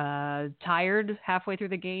tired halfway through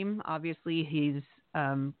the game. Obviously, he's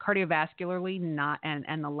cardiovascularly not,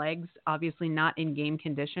 and the legs obviously not in game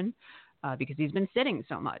condition because he's been sitting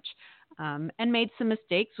so much. And made some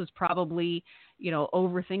mistakes, was probably,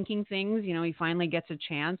 overthinking things. He finally gets a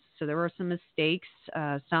chance. So there were some mistakes.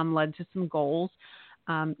 Some led to some goals.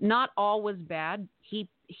 Not all was bad. He's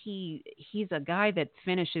a guy that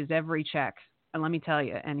finishes every check. And let me tell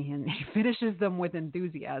you, and he finishes them with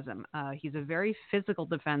enthusiasm. He's a very physical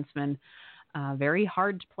defenseman, very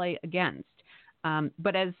hard to play against.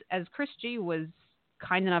 But as Chris G was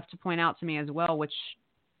kind enough to point out to me as well, which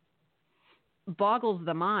boggles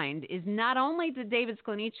the mind, is not only did David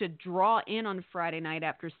Sklenicka draw in on Friday night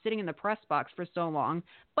after sitting in the press box for so long,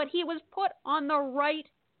 but he was put on the right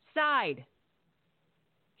side.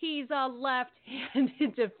 He's a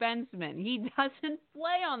left-handed defenseman. He doesn't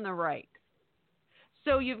play on the right.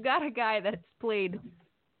 So you've got a guy that's played,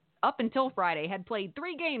 up until Friday, had played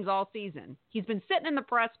 3 games all season. He's been sitting in the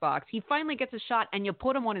press box. He finally gets a shot, and you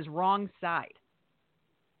put him on his wrong side.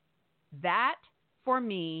 That, for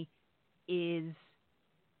me, is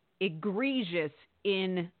egregious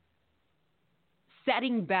in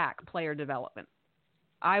setting back player development.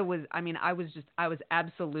 I was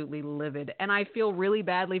absolutely livid. And I feel really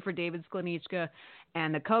badly for David Sklenicka.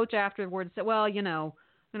 And the coach afterwards said, well, I'm going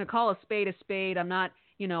to call a spade a spade. I'm not,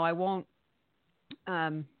 I won't,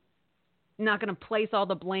 not going to place all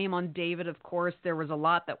the blame on David. Of course, there was a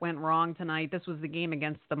lot that went wrong tonight. This was the game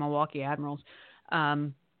against the Milwaukee Admirals.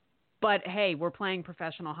 But hey, we're playing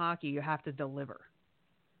professional hockey. You have to deliver.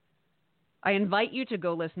 I invite you to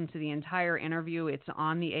go listen to the entire interview. It's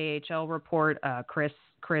on the AHL report. Chris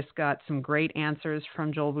got some great answers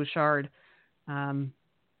from Joel Bouchard. I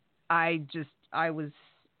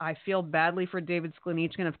feel badly for David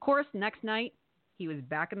Sklenicka. And of course, next night, he was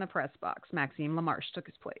back in the press box. Maxime Lamarche took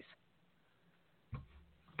his place.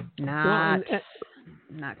 Not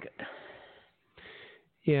good.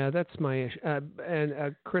 Yeah, that's my issue.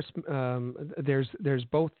 And Chris, there's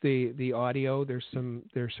both the audio. There's some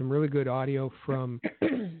really good audio from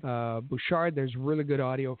Bouchard. There's really good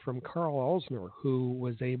audio from Karl Alsner, who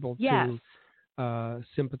was able to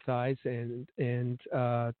sympathize and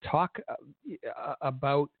talk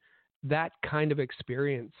about that kind of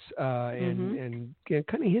experience and kind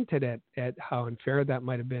of hinted at how unfair that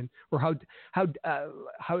might have been, or how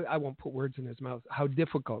I won't put words in his mouth, how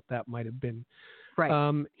difficult that might have been.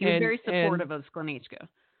 Right. He was very supportive of Sklenicka.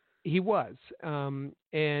 He was, and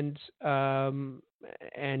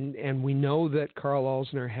we know that Karl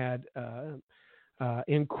Alsner had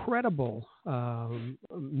incredible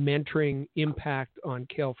mentoring impact on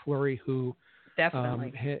Cale Fleury, who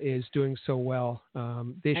definitely is doing so well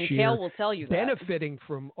this and year. Cale will tell you benefiting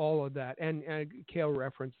from all of that, and Cale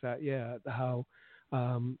referenced that, how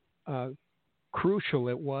crucial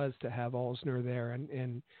it was to have Alsner there,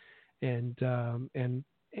 and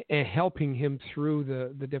helping him through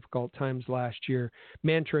the difficult times last year,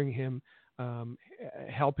 mentoring him,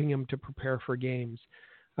 helping him to prepare for games.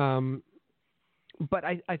 But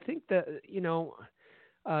I think that,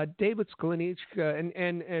 David Sklenicka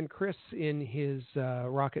and Chris, in his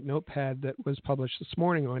Rocket Notepad that was published this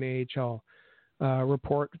morning on AHL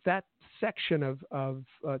report, that section of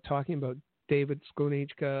talking about David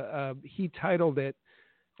Sklenicka, he titled it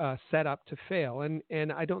 "Set Up to Fail,"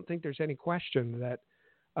 and I don't think there's any question that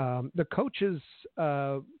the coach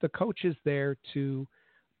is there to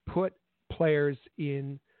put players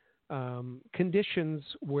in conditions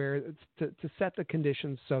where to set the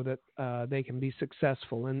conditions so that they can be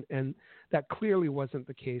successful, and that clearly wasn't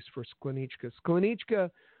the case for Sklenicka. Sklenicka,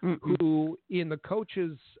 who in the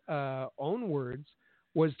coach's own words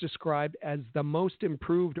was described as the most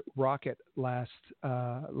improved Rocket last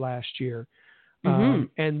year,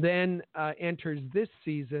 and then enters this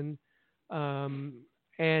season and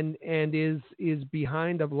is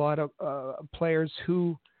behind a lot of players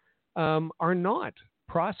who are not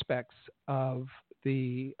prospects of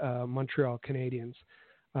the Montreal Canadiens.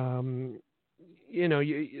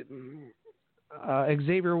 Xavier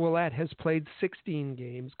Ouellet has played 16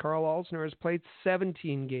 games. Karl Alzner has played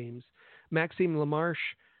 17 games. Maxime Lamarche,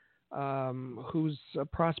 who's a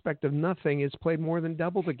prospect of nothing, has played more than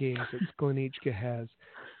double the games that Sklenichka has.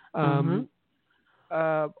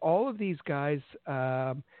 All of these guys,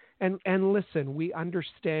 and listen, we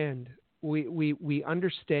understand. We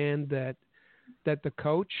understand that the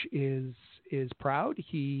coach is proud.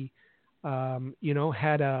 He, had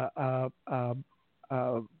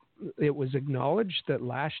it was acknowledged that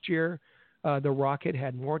last year the Rocket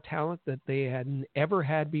had more talent that they hadn't ever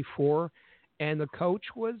had before, and the coach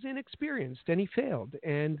was inexperienced, and he failed,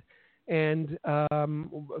 and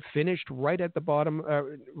finished right at the bottom,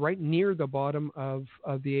 right near the bottom of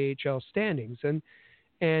the AHL standings,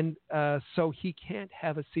 and so he can't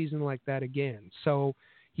have a season like that again. So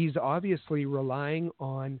he's obviously relying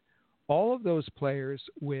on all of those players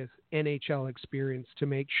with NHL experience to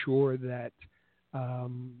make sure that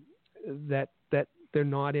that they're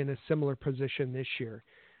not in a similar position this year.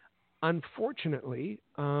 Unfortunately,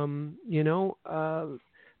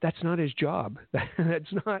 that's not his job.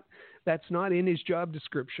 That's not in his job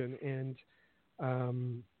description.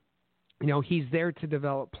 And he's there to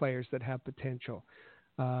develop players that have potential.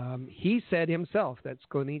 He said himself that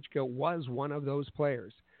Sklenichka was one of those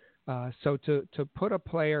players. So to put a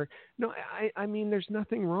player, I mean, there's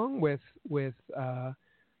nothing wrong with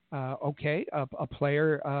a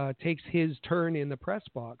player takes his turn in the press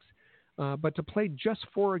box, but to play just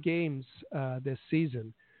 4 games this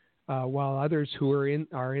season, while others who are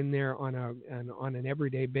in there on an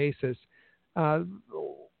everyday basis,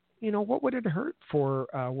 what would it hurt for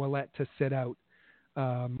Ouellet to sit out,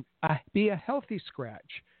 be a healthy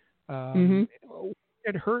scratch?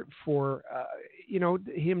 It hurt for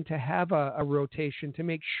him to have a rotation to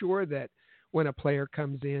make sure that when a player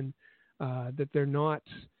comes in, that they're not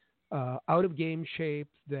out of game shape,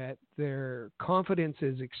 that their confidence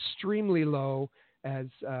is extremely low, as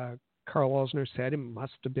Karl Alzner said. It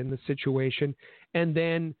must have been the situation. And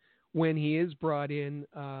then when he is brought in,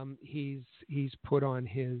 he's put on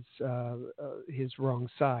his wrong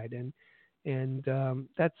side, and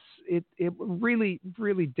that's it. It really,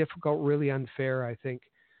 really difficult, really unfair, I think,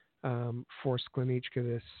 for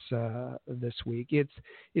Sklenichka this week. It's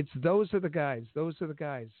those are the guys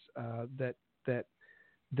that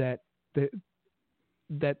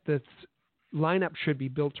the lineup should be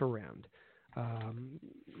built around.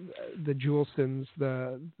 The Juulsons,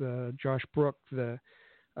 the Josh Brook, the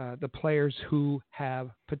players who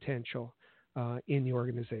have potential in the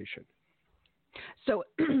organization. So,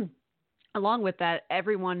 along with that,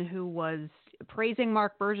 everyone who was praising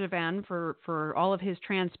Marc Bergevin for all of his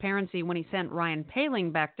transparency when he sent Ryan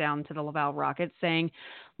Poehling back down to the Laval Rockets, saying,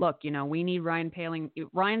 look, we need Ryan Poehling.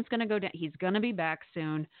 Ryan's going to go down. He's going to be back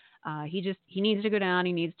soon. He needs to go down.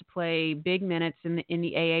 He needs to play big minutes in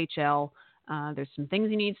the AHL. There's some things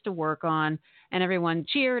he needs to work on. And everyone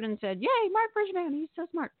cheered and said, yay, Marc Bergevin, he's so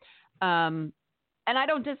smart. And I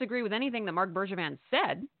don't disagree with anything that Marc Bergevin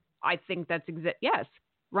said. I think that's yes,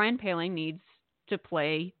 Ryan Poehling needs to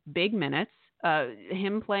play big minutes.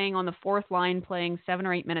 Him playing on the fourth line, playing 7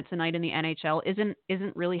 or 8 minutes a night in the NHL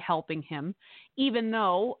isn't really helping him, even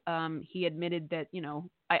though he admitted that,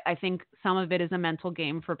 I think some of it is a mental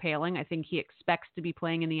game for Poehling. I think he expects to be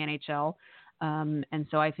playing in the NHL. And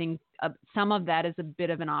so I think some of that is a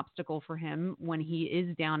bit of an obstacle for him when he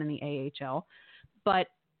is down in the AHL. But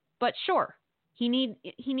sure, he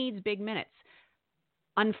needs big minutes.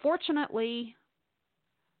 Unfortunately,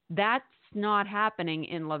 that's not happening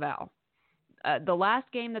in Laval. The last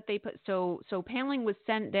game that they put, so Poehling was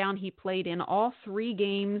sent down. He played in all 3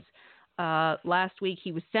 games last week.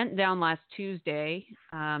 He was sent down last Tuesday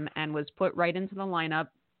and was put right into the lineup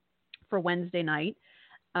for Wednesday night.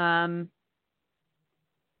 And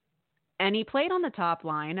he played on the top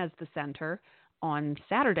line as the center on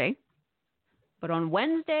Saturday. But on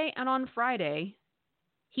Wednesday and on Friday,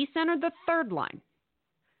 he centered the third line.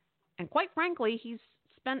 And quite frankly, he's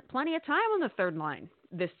spent plenty of time on the third line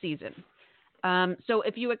this season. So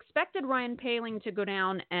if you expected Ryan Poehling to go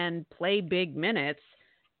down and play big minutes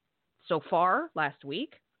so far last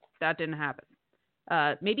week, that didn't happen.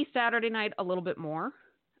 Maybe Saturday night a little bit more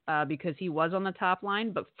because he was on the top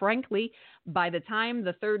line. But frankly, by the time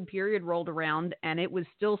the third period rolled around and it was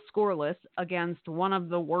still scoreless against one of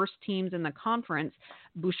the worst teams in the conference,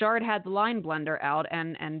 Bouchard had the line blender out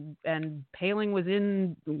and Poehling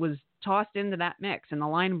was tossed into that mix in the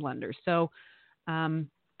line blender. So,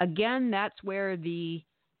 again, that's where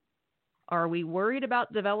are we worried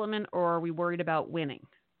about development or are we worried about winning?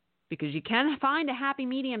 Because you can find a happy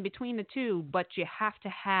medium between the two, but you have to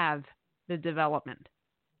have the development.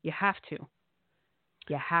 You have to.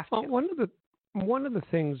 You have to. Well, one of the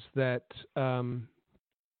things that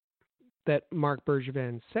that Marc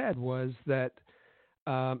Bergevin said was that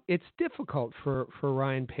it's difficult for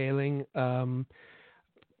Ryan Poehling.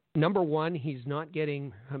 Number one, he's not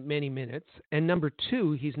getting many minutes, and number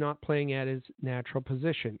two, he's not playing at his natural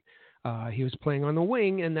position. He was playing on the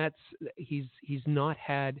wing, and he's not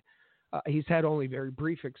had. He's had only very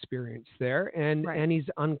brief experience there, and he's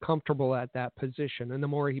uncomfortable at that position. And the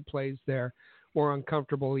more he plays there, more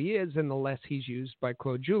uncomfortable he is, and the less he's used by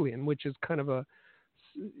Claude Julien, which is kind of a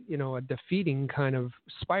defeating kind of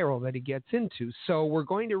spiral that he gets into. So we're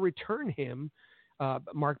going to return him.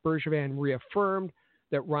 Marc Bergevin reaffirmed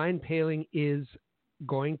that Ryan Poehling is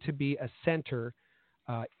going to be a center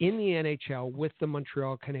in the NHL with the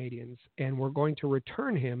Montreal Canadiens, and we're going to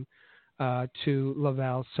return him to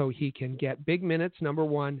Laval so he can get big minutes, number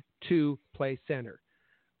one, to play center.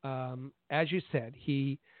 As you said,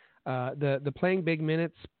 the playing big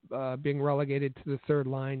minutes, being relegated to the third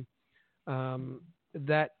line,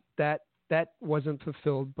 that wasn't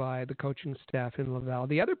fulfilled by the coaching staff in Laval.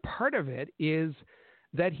 The other part of it is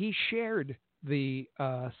that he shared the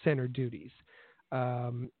center duties,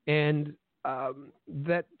 and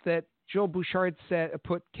that Joe Bouchard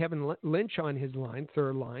put Kevin Lynch on his line,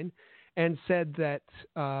 third line, and said that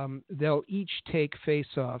they'll each take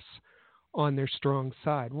face-offs on their strong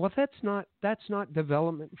side. Well, that's not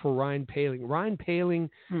development for Ryan Poehling. Ryan Poehling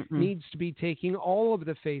needs to be taking all of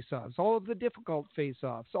the face-offs, all of the difficult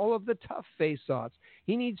face-offs, all of the tough face-offs.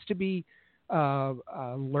 He needs to be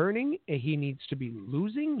learning. He needs to be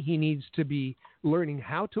losing. He needs to be learning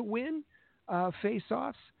how to win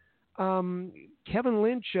face-offs. Kevin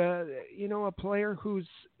Lynch, a player who's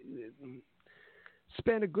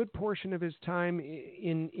spent a good portion of his time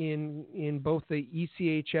in both the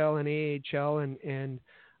ECHL and AHL, and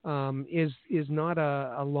is not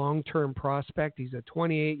a long-term prospect. He's a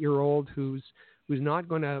 28-year-old who's not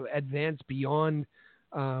going to advance beyond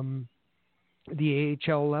the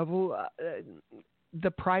AHL level.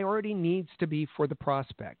 The priority needs to be for the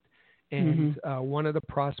prospect, and one of the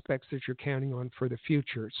prospects that you're counting on for the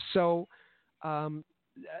future. So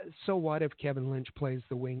what if Kevin Lynch plays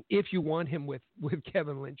the wing? If you want him with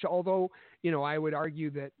Kevin Lynch, although I would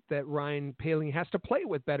argue that Ryan Poehling has to play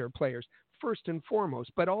with better players first and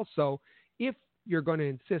foremost, but also if you're going to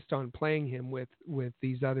insist on playing him with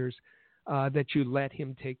these others, that you let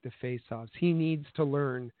him take the face-offs. He needs to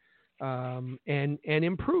learn and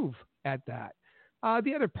improve at that.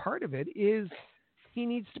 The other part of it is he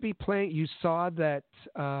needs to be playing. You saw that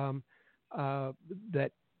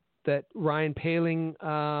that Ryan Poehling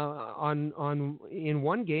on in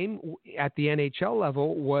one game at the NHL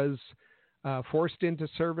level was forced into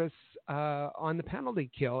service on the penalty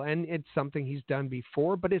kill, and it's something he's done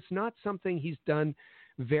before, but it's not something he's done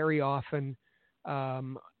very often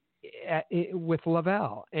with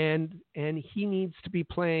Laval, and he needs to be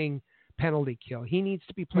playing penalty kill. He needs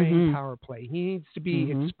to be playing power play. He needs to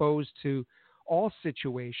be exposed to all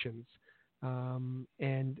situations.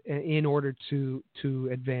 And in order to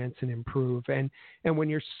advance and improve, and when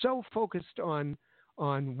you're so focused on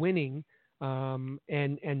winning,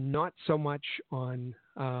 and not so much on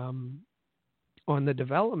the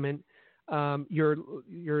development, you're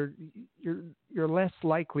less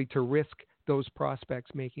likely to risk those prospects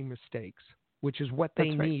making mistakes, which is what they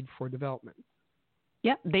need for development.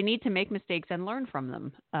 Yeah, they need to make mistakes and learn from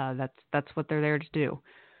them. That's what they're there to do.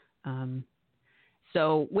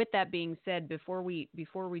 So with that being said, before we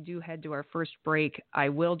do head to our first break, I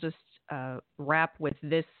will just wrap with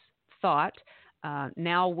this thought.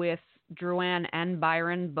 Now with Drouin and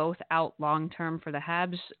Byron both out long-term for the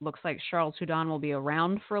Habs, looks like Charles Hudon will be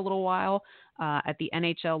around for a little while at the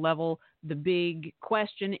NHL level. The big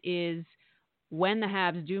question is, when the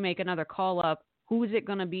Habs do make another call-up, who is it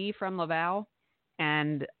going to be from Laval?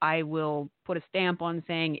 And I will put a stamp on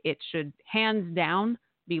saying it should hands down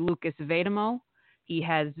be Lucas Vedemo. He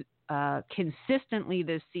has consistently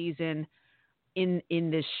this season, in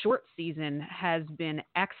this short season, has been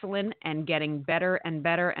excellent and getting better and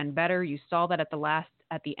better and better. You saw that at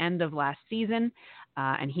the end of last season,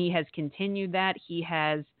 and he has continued that. He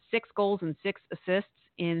has 6 goals and 6 assists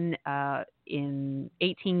in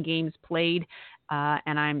 18 games played,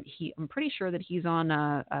 and I'm pretty sure that he's on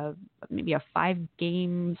maybe a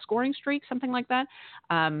 5-game scoring streak, something like that.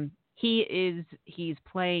 He's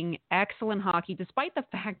playing excellent hockey, despite the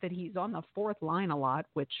fact that he's on the 4th line a lot,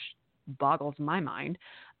 which boggles my mind.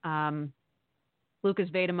 Lucas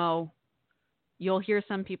Vedemo, you'll hear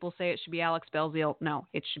some people say it should be Alex Belzile. No,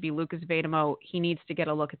 it should be Lucas Vedemo. He needs to get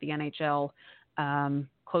a look at the NHL.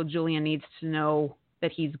 Claude Julien needs to know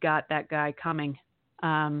that he's got that guy coming.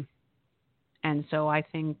 And so I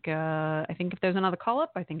think if there's another call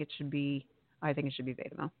up, I think it should be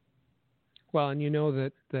Vedemo. Well, and you know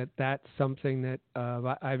that's something that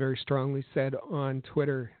I very strongly said on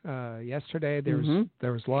Twitter yesterday.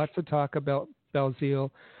 There was lots of talk about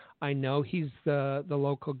Belzile. I know he's the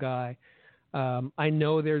local guy. I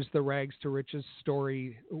know there's the rags to riches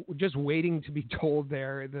story just waiting to be told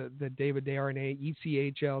there, the David Desharnais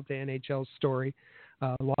ECHL to NHL story.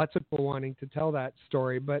 Lots of people wanting to tell that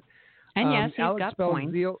story. But and yes, he's got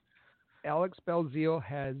points. Alex Belzile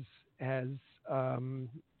has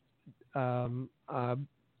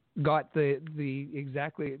got the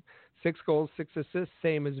exactly 6 goals, 6 assists,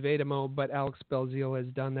 same as Vedemo, but Alex Belzile has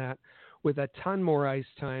done that with a ton more ice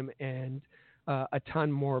time and a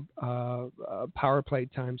ton more power play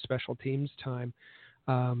time, special teams time.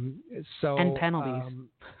 And penalties.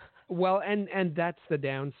 Well, and that's the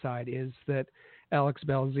downside is that Alex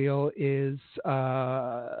Belzile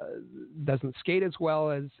doesn't skate as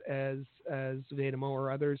well as Vedemo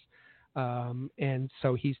or others. And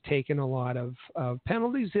so he's taken a lot of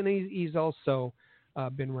penalties, and he's also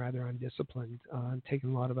been rather undisciplined,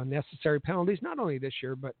 taken a lot of unnecessary penalties, not only this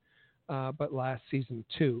year, but last season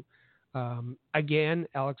too. Again,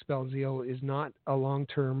 Alex Belzile is not a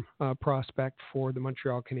long-term prospect for the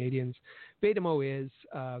Montreal Canadiens. Vedemo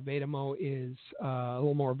is a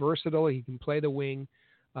little more versatile. He can play the wing.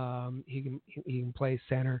 He can play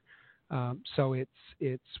center. So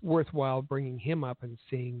it's worthwhile bringing him up and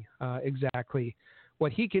seeing exactly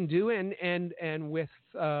what he can do. And with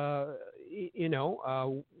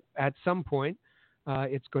at some point.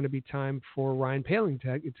 It's going to be time for Ryan Poehling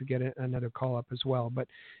to get another call-up as well. But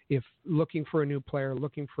if looking for a new player,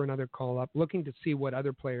 looking for another call-up, looking to see what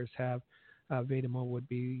other players have, Vedemo would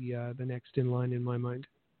be the next in line in my mind.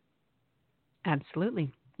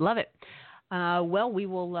 Absolutely. Love it. Well, we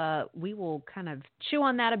will kind of chew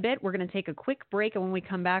on that a bit. We're going to take a quick break, and when we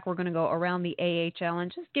come back, we're going to go around the AHL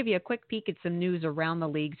and just give you a quick peek at some news around the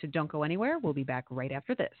league, so don't go anywhere. We'll be back right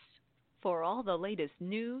after this. For all the latest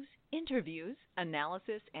news, interviews,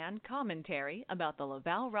 analysis, and commentary about the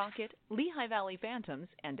Laval Rocket, Lehigh Valley Phantoms,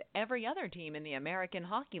 and every other team in the American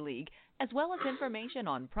Hockey League, as well as information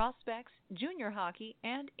on prospects, junior hockey,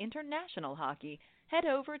 and international hockey, head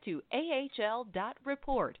over to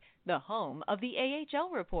AHL.report, the home of the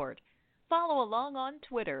AHL Report. Follow along on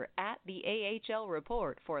Twitter at the AHL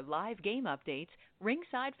Report for live game updates,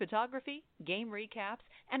 ringside photography, game recaps,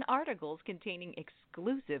 and articles containing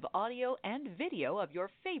exclusive audio and video of your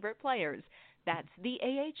favorite players. That's the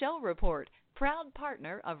AHL Report, proud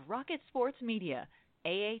partner of Rocket Sports Media.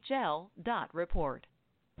 AHL.report.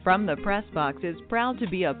 From the Press Box is proud to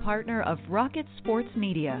be a partner of Rocket Sports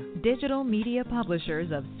Media, digital media publishers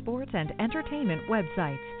of sports and entertainment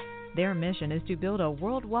websites. Their mission is to build a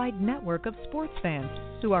worldwide network of sports fans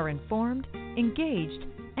who are informed, engaged,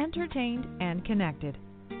 entertained, and connected.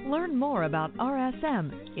 Learn more about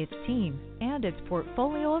RSM, its team, and its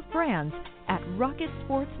portfolio of brands at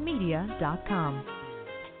rocketsportsmedia.com.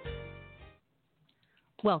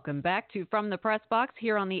 Welcome back to From the Press Box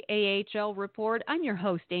here on the AHL Report. I'm your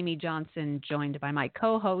host, Amy Johnson, joined by my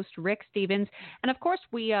co-host, Rick Stevens. And of course,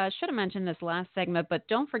 we should have mentioned this last segment, but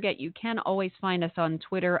don't forget you can always find us on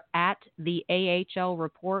Twitter at the AHL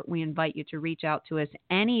Report. We invite you to reach out to us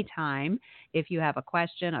anytime if you have a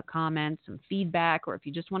question, a comment, some feedback, or if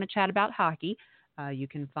you just want to chat about hockey. You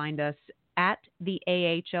can find us at the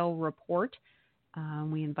AHL Report.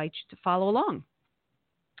 We invite you to follow along.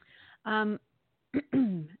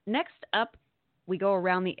 Next up, we go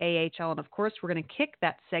around the AHL, and of course, we're going to kick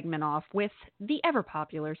that segment off with the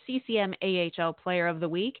ever-popular CCM AHL Player of the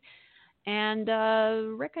Week. And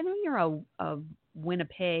Rick, I know you're a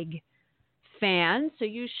Winnipeg fan, so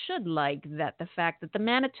you should like the fact that the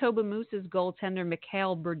Manitoba Moose's goaltender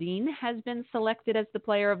Mikhail Berdin has been selected as the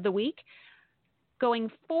Player of the Week,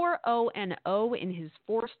 going 4-0-0 in his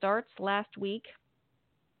 4 starts last week,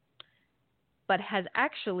 but has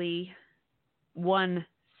actually won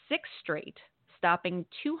 6 straight, stopping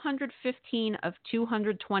 215 of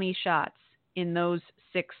 220 shots in those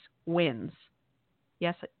 6 wins.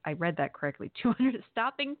 Yes, I read that correctly.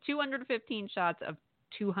 Stopping 215 shots of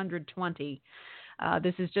 220.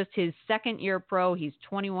 This is just his second year pro. He's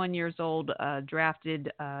 21 years old, drafted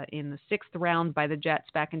in the 6th round by the Jets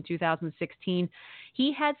back in 2016.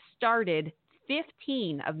 He has started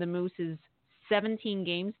 15 of the Moose's 17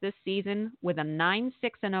 games this season with a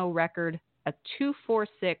 9-6-0 record, a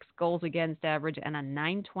 2.46 goals against average, and a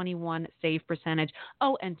 9.21 save percentage.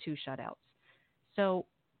 Oh, and 2 shutouts. So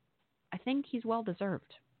I think he's well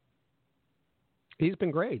deserved. He's been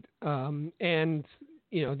great, and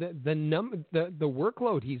you know the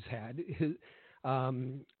workload he's had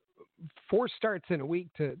 4 starts in a week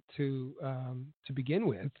to begin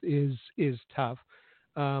with is tough.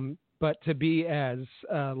 But to be as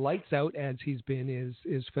lights out as he's been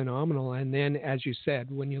is phenomenal. And then, as you said,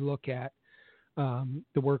 when you look at the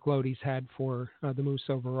workload he's had for the Moose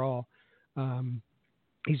overall,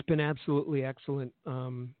 he's been absolutely excellent.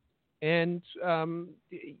 The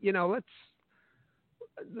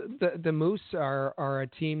Moose are a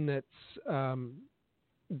team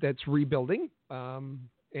that's rebuilding,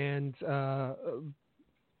 and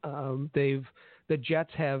the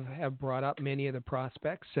Jets have brought up many of the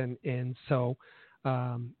prospects, and so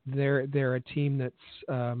they're a team that's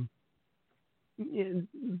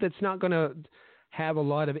not going to have a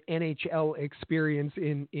lot of NHL experience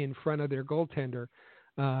in front of their goaltender,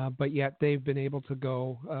 but yet they've been able to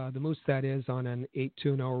go, the Moose that is, on an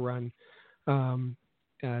 8-2-0 run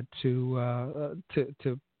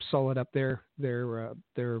to solid up their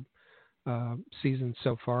season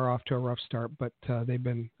so far. Off to a rough start, but they've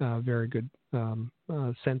been very good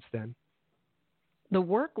since then. The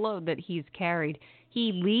workload that he's carried,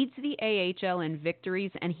 he leads the AHL in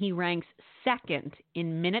victories, and he ranks second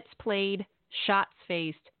in minutes played, shots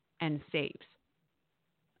faced, and saves.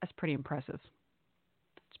 That's pretty impressive.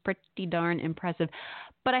 It's pretty darn impressive.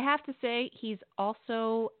 But I have to say, he's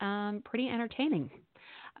also pretty entertaining.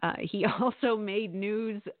 He also made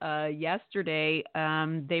news yesterday.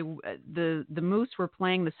 The Moose were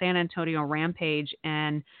playing the San Antonio Rampage,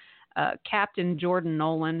 and Captain Jordan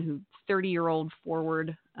Nolan, who 30-year-old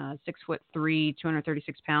forward, 6'3",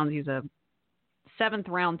 236 pounds. He's a 7th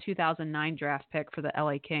round 2009 draft pick for the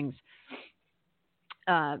LA Kings.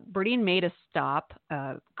 Berdine made a stop,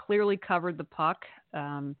 clearly covered the puck.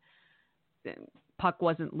 Puck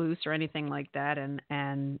wasn't loose or anything like that,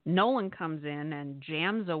 and Nolan comes in and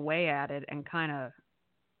jams away at it and kind of,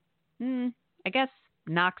 I guess,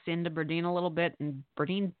 knocks into Berdine a little bit, and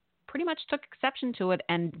Berdine pretty much took exception to it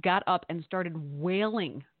and got up and started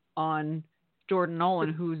wailing on Jordan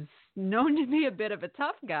Nolan, who's known to be a bit of a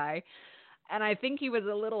tough guy. And I think he was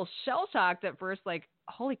a little shell-shocked at first, like,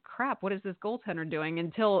 holy crap, what is this goaltender doing?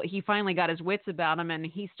 Until he finally got his wits about him and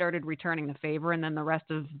he started returning the favor, and then the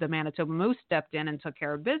rest of the Manitoba Moose stepped in and took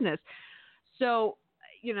care of business. So,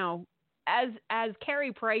 as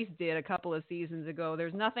Carey Price did a couple of seasons ago,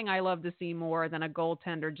 there's nothing I love to see more than a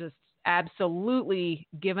goaltender just absolutely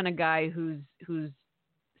giving a guy who's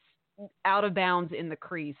out of bounds in the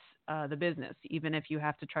crease the business, even if you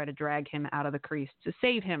have to try to drag him out of the crease to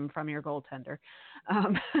save him from your goaltender.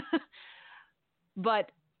 But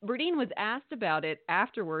Berdine was asked about it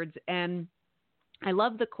afterwards, and I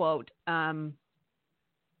love the quote,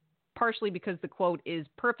 partially because the quote is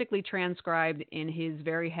perfectly transcribed in his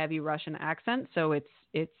very heavy Russian accent, so it's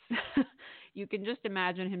you can just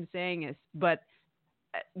imagine him saying this, but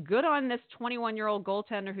good on this 21-year-old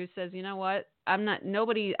goaltender who says, you know what, I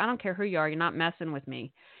don't care who you are, you're not messing with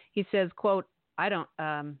me. He says, quote,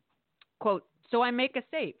 quote, so I make a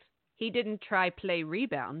save. He didn't try play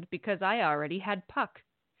rebound because I already had puck.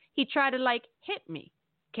 He tried to, hit me.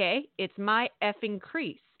 Okay? It's my effing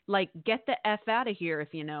crease. Get the F out of here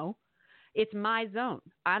if you know. It's my zone.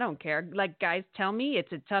 I don't care. Guys tell me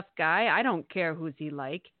it's a tough guy. I don't care who's he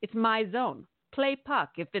like. It's my zone. Play puck.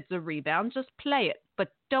 If it's a rebound, just play it.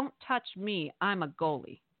 But don't touch me. I'm a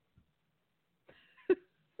goalie.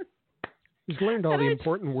 He's learned all the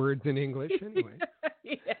important words in English anyway.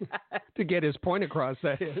 Yeah. To get his point across,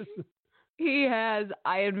 that is. He has.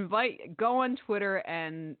 Go on Twitter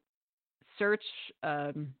and search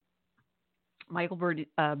Michael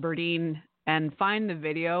Berdine and find the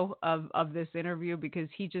video of this interview, because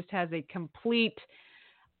he just has a complete,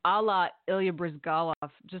 a la Ilya Bryzgalov,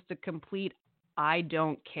 just a complete I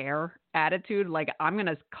don't care attitude. I'm going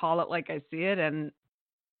to call it like I see it and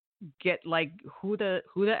get who the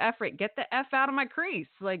F right? Get the F out of my crease.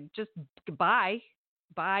 Just bye,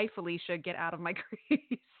 Felicia, get out of my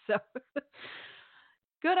crease. So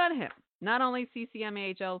good on him. Not only CCM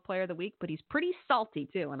AHL Player of the Week, but he's pretty salty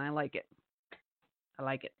too, and I like it.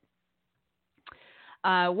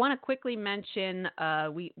 I want to quickly mention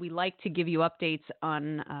we like to give you updates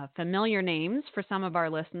on familiar names for some of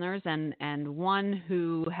our listeners, and one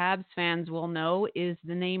who Habs fans will know is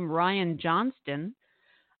the name Ryan Johnston,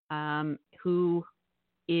 who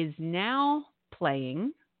is now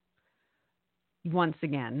playing once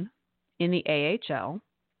again in the AHL.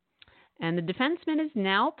 And the defenseman is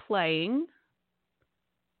now playing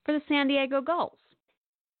for the San Diego Gulls.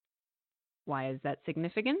 Why is that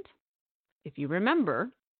significant? If you remember,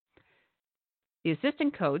 the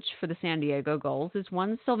assistant coach for the San Diego Gulls is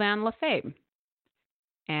one Sylvain Lefebvre.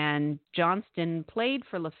 And Johnston played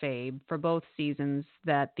for Lefebvre for both seasons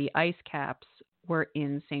that the Ice Caps were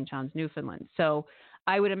in St. John's, Newfoundland. So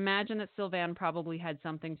I would imagine that Sylvain probably had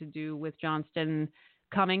something to do with Johnston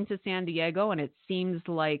coming to San Diego, and it seems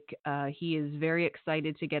like he is very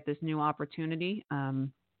excited to get this new opportunity.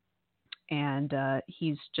 And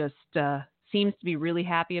he's just seems to be really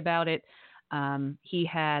happy about it. He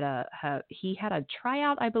had a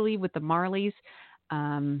tryout, I believe, with the Marlies,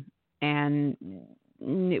 and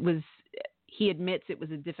he admits it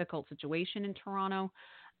was a difficult situation in Toronto,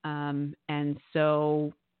 and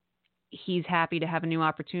so he's happy to have a new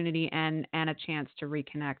opportunity and a chance to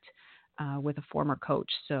reconnect with a former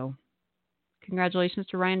coach. So congratulations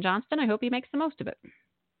to Ryan Johnston. I hope he makes the most of it.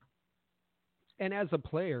 And as a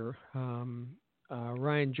player,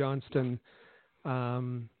 Ryan Johnston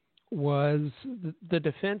was the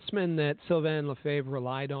defenseman that Sylvain Lefebvre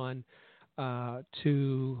relied on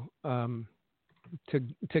to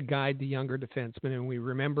guide the younger defensemen. And we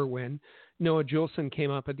remember when Noah Juleson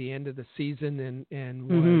came up at the end of the season and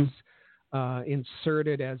was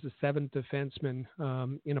inserted as a seventh defenseman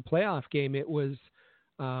in a playoff game. It was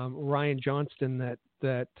Ryan Johnston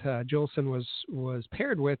that Juleson was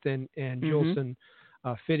paired with, and Juleson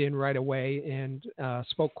fit in right away and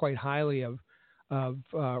spoke quite highly of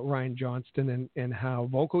Ryan Johnston and how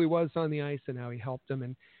vocal he was on the ice and how he helped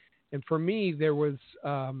him. And for me, there was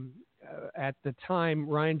at the time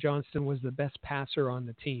Ryan Johnston was the best passer on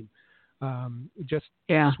the team. Just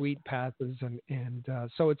sweet passes, and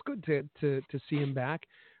so it's good to see him back.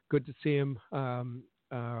 Good to see him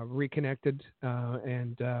reconnected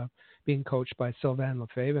and being coached by Sylvain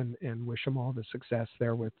Lefebvre, and wish him all the success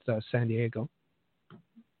there with San Diego.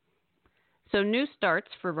 So new starts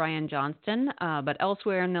for Ryan Johnston, but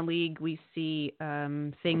elsewhere in the league we see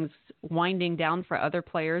things winding down for other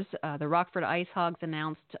players. The Rockford Ice Hogs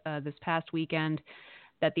announced this past weekend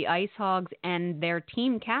that the Ice Hogs and their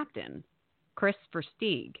team captain, Chris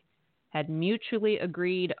Versteeg, had mutually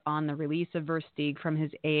agreed on the release of Versteeg from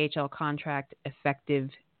his AHL contract effective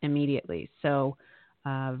immediately. So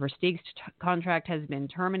Versteeg's contract has been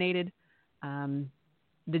terminated.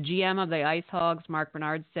 The GM of the Ice Hogs, Mark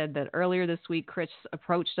Bernard, said that earlier this week, Chris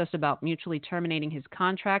approached us about mutually terminating his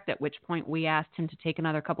contract, at which point we asked him to take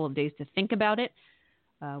another couple of days to think about it.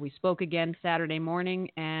 We spoke again Saturday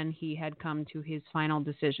morning, and he had come to his final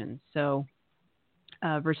decision. So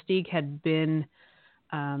Versteeg had been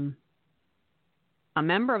a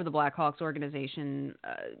member of the Blackhawks organization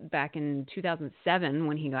back in 2007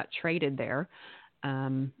 when he got traded there.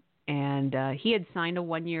 And he had signed a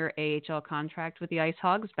one-year AHL contract with the Ice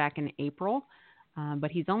Hogs back in April,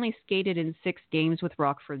 but he's only skated in 6 games with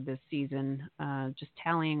Rockford this season, just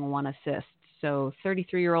tallying 1 assist. So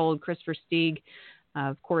 33-year-old Chris Versteeg,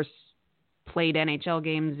 of course, played NHL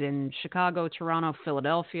games in Chicago, Toronto,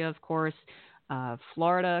 Philadelphia, of course,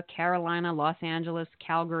 Florida, Carolina, Los Angeles,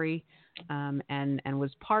 Calgary, and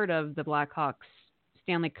was part of the Blackhawks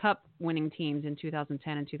Stanley Cup winning teams in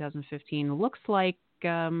 2010 and 2015. Looks like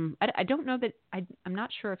I don't know that I'm not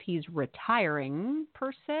sure if he's retiring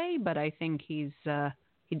per se, but I think he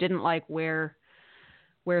didn't like where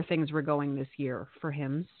things were going this year for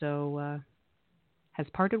him, so has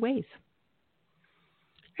parted ways.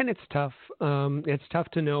 And it's tough. It's tough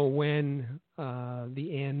to know when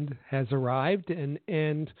the end has arrived.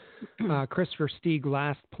 And Chris Versteeg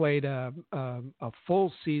last played a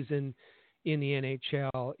full season in the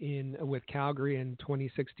NHL with Calgary in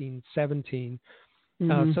 2016-17.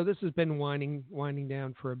 So this has been winding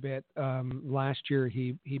down for a bit. Last year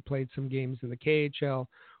he played some games in the KHL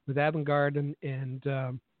with Avangard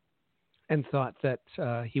and thought that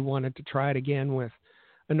he wanted to try it again with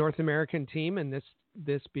a North American team, and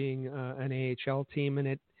this being an AHL team, and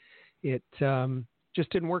it just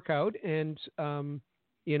didn't work out. And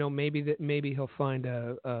maybe he'll find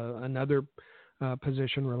another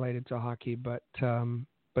position related to hockey, but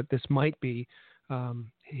this might be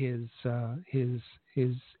his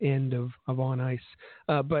end of on ice.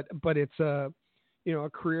 But it's a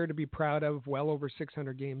career to be proud of. Well over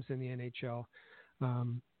 600 games in the NHL,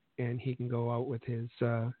 and he can go out with his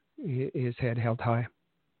head held high.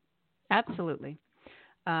 Absolutely.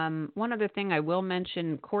 One other thing I will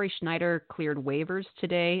mention, Corey Schneider cleared waivers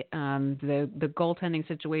today. The goaltending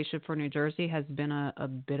situation for New Jersey has been a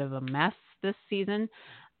bit of a mess this season.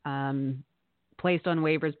 Placed on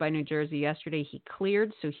waivers by New Jersey yesterday, he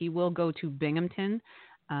cleared, so he will go to Binghamton.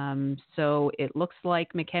 So it looks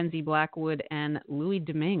like Mackenzie Blackwood and Louis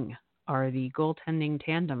Domingue are the goaltending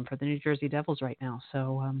tandem for the New Jersey Devils right now.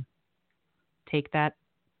 So take that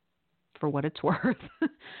for what it's worth.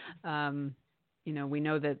 We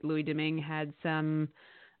know that Louis Domingue had some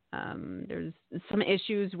There's some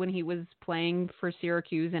issues when he was playing for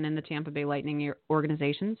Syracuse and in the Tampa Bay Lightning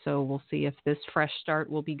organization, so we'll see if this fresh start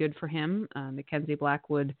will be good for him. Mackenzie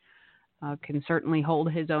Blackwood can certainly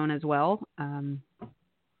hold his own as well.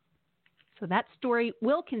 So that story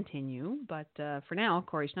will continue, but for now,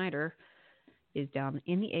 Corey Schneider is down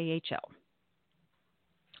in the AHL.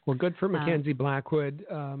 Well, good for Mackenzie Blackwood.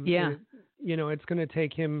 It's going to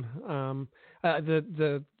take him.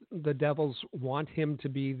 The Devils want him to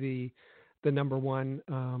be the number one,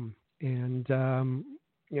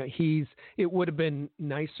 it would have been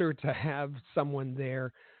nicer to have someone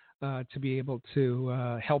there to be able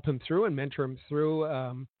to help him through and mentor him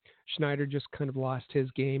through. Schneider just kind of lost his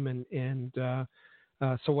game and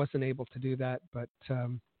so wasn't able to do that. But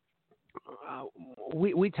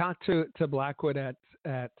we talked to Blackwood at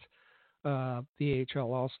the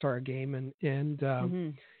AHL All-Star game, and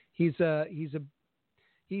he's got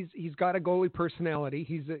a goalie personality.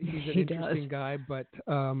 He's an interesting guy, but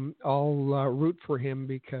I'll root for him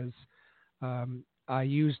because I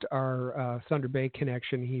used our Thunder Bay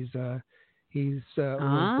connection. He's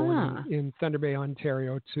born in Thunder Bay,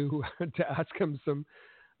 Ontario, to ask him some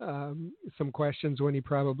questions when he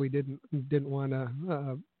probably didn't want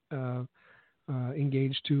to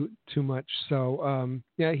engage too much. So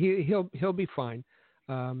he'll be fine.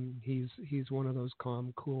 He's one of those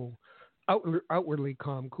calm, cool, outwardly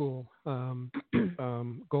calm, cool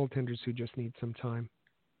goaltenders who just need some time.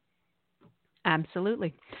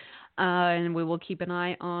 Absolutely. And we will keep an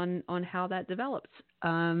eye on how that develops.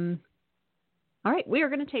 All right, we are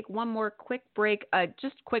going to take one more quick break.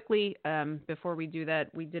 Just quickly, before we do that,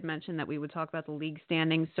 we did mention that we would talk about the league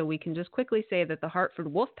standings, so we can just quickly say that the Hartford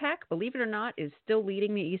Wolfpack, believe it or not, is still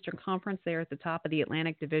leading the Eastern Conference. They're at the top of the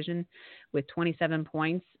Atlantic Division with 27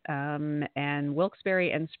 points, and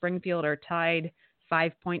Wilkes-Barre and Springfield are tied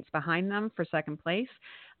 5 points behind them for second place.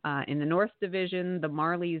 In the North Division, the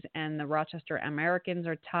Marlies and the Rochester Americans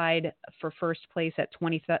are tied for first place at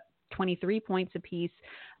 23 points apiece,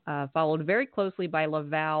 followed very closely by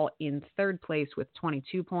Laval in third place with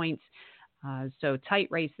 22 points. So tight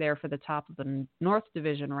race there for the top of the North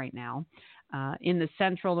Division right now. In the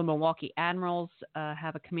Central, the Milwaukee Admirals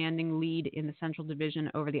have a commanding lead in the Central Division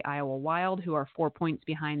over the Iowa Wild, who are 4 points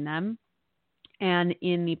behind them. And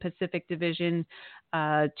in the Pacific Division,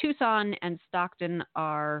 Tucson and Stockton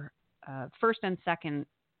are first and second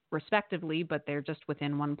respectively, but they're just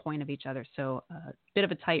within 1 point of each other. So a bit of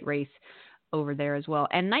a tight race over there as well.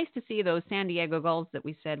 And nice to see those San Diego Gulls that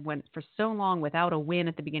we said went for so long without a win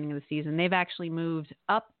at the beginning of the season. They've actually moved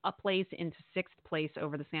up a place into sixth place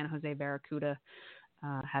over the San Jose Barracuda,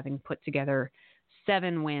 having put together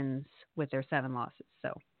 7 wins with their 7 losses.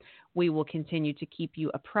 So we will continue to keep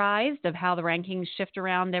you apprised of how the rankings shift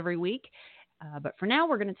around every week. But for now,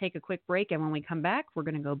 we're going to take a quick break. And when we come back, we're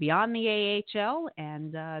going to go beyond the AHL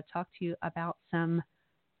and talk to you about some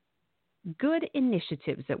good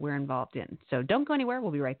initiatives that we're involved in. So don't go anywhere.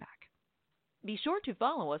 We'll be right back. Be sure to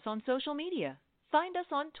follow us on social media. Find us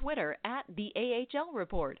on Twitter at the AHL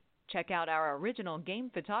Report. Check out our original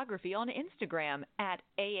game photography on Instagram at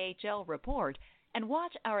AHL Report. And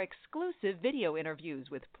watch our exclusive video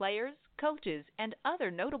interviews with players, coaches, and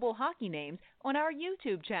other notable hockey names on our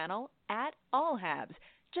YouTube channel at All Habs.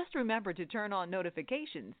 Just remember to turn on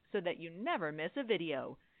notifications so that you never miss a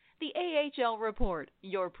video. The AHL Report,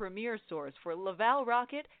 your premier source for Laval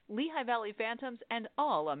Rocket, Lehigh Valley Phantoms, and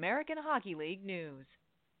all American Hockey League news.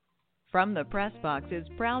 From the Press Box is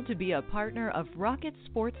proud to be a partner of Rocket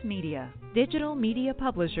Sports Media, digital media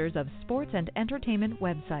publishers of sports and entertainment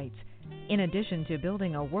websites. In addition to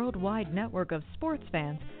building a worldwide network of sports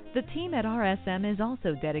fans, the team at RSM is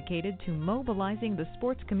also dedicated to mobilizing the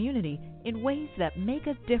sports community in ways that make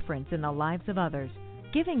a difference in the lives of others.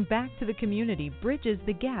 Giving back to the community bridges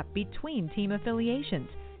the gap between team affiliations.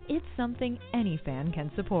 It's something any fan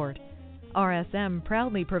can support. RSM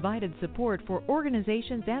proudly provided support for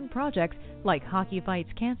organizations and projects like Hockey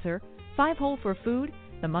Fights Cancer, 5 Hole for Food,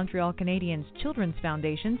 the Montreal Canadiens Children's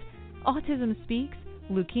Foundations, Autism Speaks,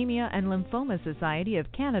 Leukemia and Lymphoma Society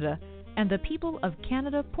of Canada, and the People of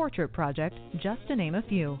Canada Portrait Project, just to name a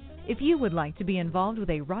few. If you would like to be involved with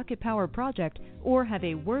a Rocket Power project or have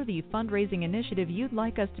a worthy fundraising initiative you'd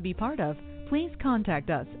like us to be part of, please contact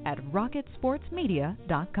us at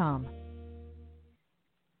rocketsportsmedia.com.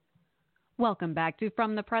 Welcome back to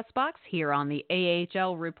From the Press Box here on the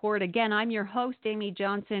AHL Report. Again, I'm your host, Amy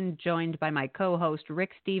Johnson, joined by my co-host, Rick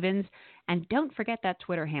Stevens. And don't forget that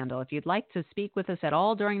Twitter handle. If you'd like to speak with us at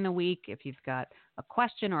all during the week, if you've got a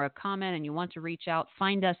question or a comment and you want to reach out,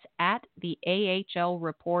 find us at the AHL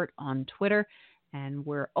Report on Twitter. And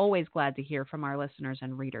we're always glad to hear from our listeners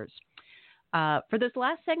and readers. For this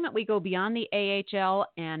last segment, we go beyond the AHL,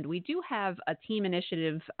 and we do have a team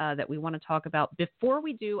initiative that we want to talk about. Before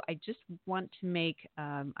we do, I just want to make,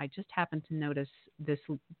 I just happened to notice this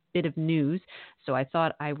bit of news, so I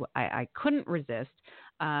thought I couldn't resist.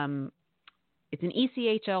 It's an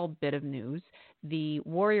ECHL bit of news. The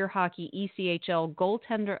Warrior Hockey ECHL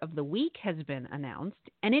Goaltender of the Week has been announced,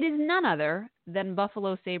 and it is none other than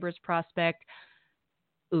Buffalo Sabres prospect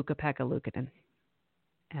Ukko-Pekka Luukkonen.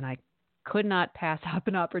 And I could not pass up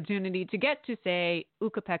an opportunity to get to say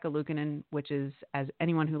Ukko-Pekka Luukkonen, which is, as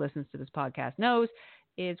anyone who listens to this podcast knows,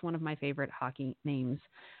 is one of my favorite hockey names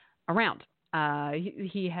around.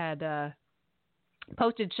 He had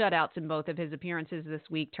posted shutouts in both of his appearances this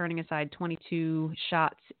week, turning aside 22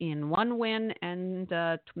 shots in one win and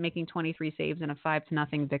making 23 saves in a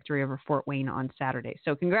 5-0 victory over Fort Wayne on Saturday.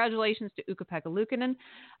 So congratulations to Ukko-Pekka Luukkonen.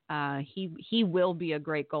 He will be a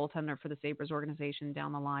great goaltender for the Sabres organization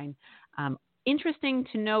down the line. Interesting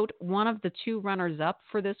to note, one of the two runners-up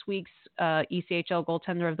for this week's ECHL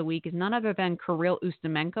Goaltender of the Week is none other than Kirill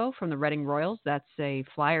Ustimenko from the Reading Royals. That's a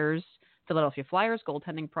Philadelphia Flyers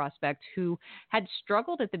goaltending prospect who had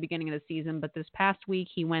struggled at the beginning of the season, but this past week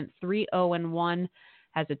he went 3-0-1,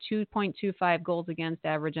 has a 2.25 goals against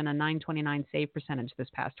average and a .929 save percentage this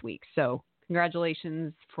past week. So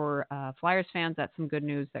congratulations for Flyers fans. That's some good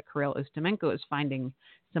news that Kirill Ustimenko is finding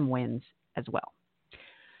some wins as well.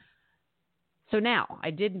 So now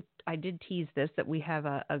I did tease this, that we have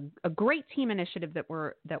a great team initiative that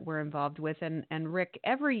we're involved with, and Rick,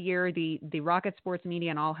 every year the Rocket Sports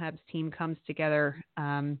Media and All Habs team comes together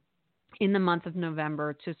in the month of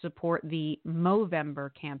November to support the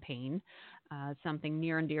Movember campaign, something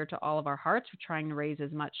near and dear to all of our hearts. We're trying to raise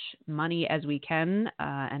as much money as we can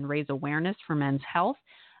and raise awareness for men's health.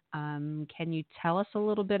 Can you tell us a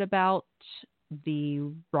little bit about the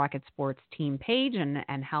Rocket Sports team page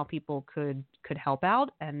and how people could help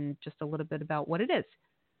out, and just a little bit about what it is?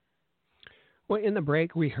 Well, in the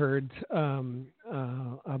break, we heard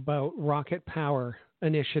about Rocket Power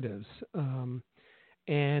initiatives,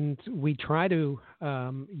 and we try to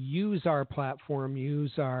use our platform,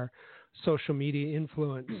 use our social media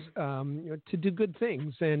influence to do good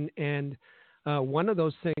things. And one of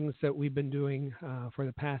those things that we've been doing for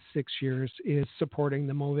the past 6 years is supporting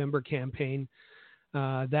the Movember campaign,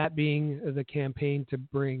 that being the campaign to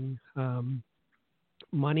bring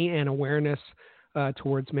money and awareness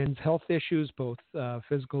towards men's health issues, both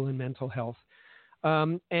physical and mental health.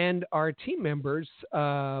 And our team members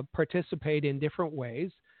participate in different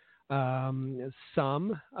ways.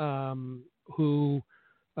 Some who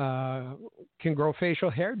can grow facial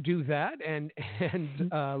hair do that and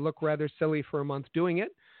look rather silly for a month doing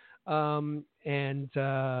it, and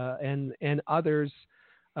others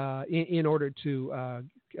in order to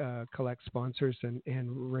collect sponsors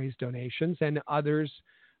and raise donations, and others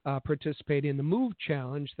participate in the Move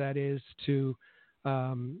Challenge, that is to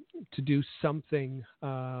do something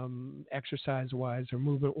exercise-wise or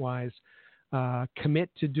movement-wise, commit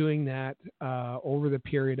to doing that over the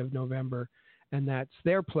period of November. And that's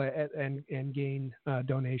their pledge, and gain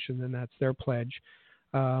donations, and that's their pledge.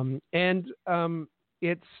 It's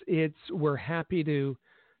we're happy to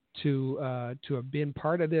have been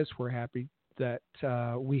part of this. We're happy that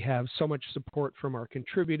we have so much support from our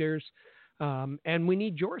contributors, and we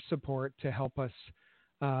need your support to help us.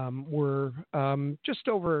 We're just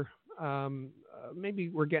over, maybe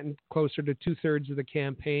we're getting closer to 2/3 of the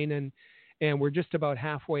campaign, and we're just about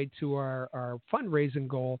halfway to our fundraising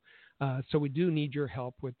goal. So we do need your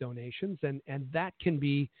help with donations, and that can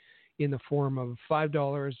be in the form of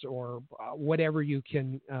 $5 or whatever you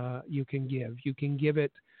can give. You can give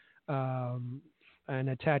it and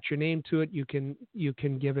attach your name to it. You can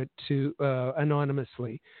give it to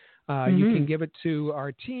anonymously. You can give it to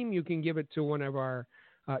our team. You can give it to one of our.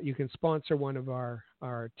 You can sponsor one of our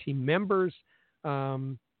team members.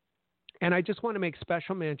 And I just want to make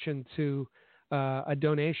special mention to a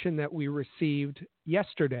donation that we received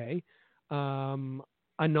yesterday,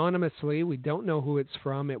 anonymously. We don't know who it's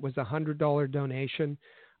from. It was a $100 donation.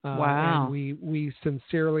 Wow. And we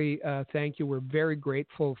sincerely thank you. We're very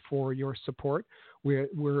grateful for your support.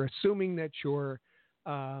 We're assuming that you're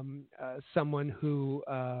someone who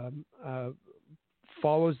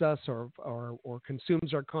follows us or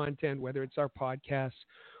consumes our content, whether it's our podcasts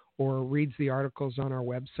or reads the articles on our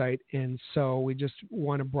website. And so we just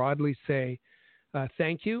want to broadly say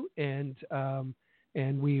thank you, and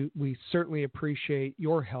we certainly appreciate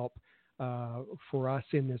your help for us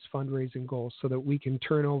in this fundraising goal, so that we can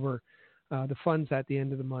turn over the funds at the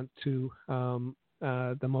end of the month to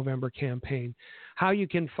the Movember campaign. How you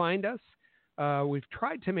can find us, we've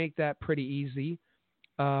tried to make that pretty easy.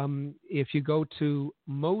 if you go to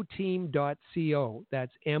moteam.co,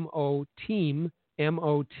 that's moteam.co,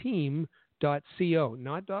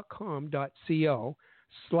 not .com, .co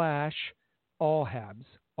 /allhabs.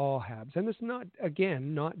 All Habs. And it's not,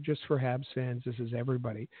 again, not just for Habs fans. This is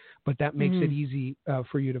everybody. But that makes it easy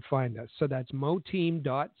for you to find us. So that's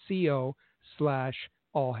moteam.co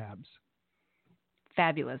 /allhabs.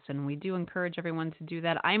 Fabulous. And we do encourage everyone to do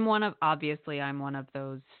that. I'm one of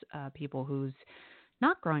those people who's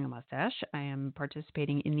not growing a mustache. I am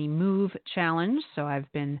participating in the Move Challenge. So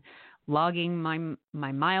I've been logging my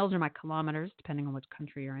miles or my kilometers, depending on which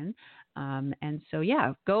country you're in. And so,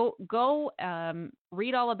 yeah, go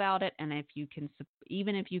read all about it. And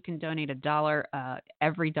even if you can donate $1,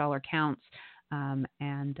 every dollar counts. And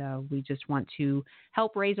we just want to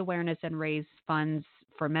help raise awareness and raise funds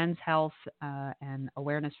for men's health and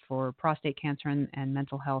awareness for prostate cancer and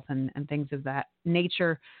mental health and things of that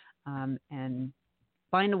nature, and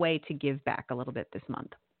find a way to give back a little bit this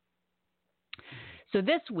month. So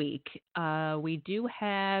this week, we do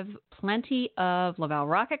have plenty of Laval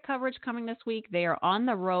Rocket coverage coming this week. They are on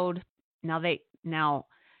the road. Now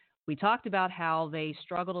we talked about how they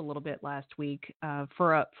struggled a little bit last week.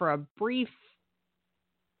 For a brief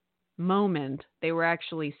moment, they were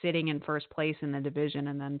actually sitting in first place in the division,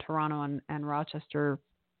 and then Toronto and Rochester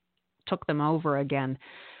took them over again.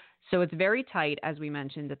 So it's very tight, as we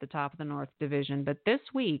mentioned, at the top of the North Division. But this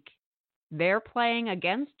week, they're playing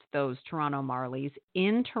against those Toronto Marlies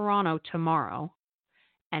in Toronto tomorrow.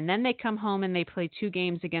 And then they come home and they play 2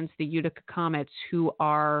 games against the Utica Comets, who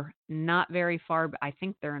are not very far. I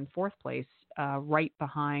think they're in fourth place, right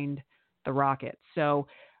behind the Rocket. So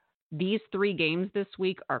these 3 games this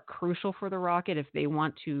week are crucial for the Rocket if they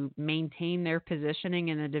want to maintain their positioning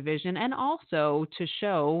in the division, and also to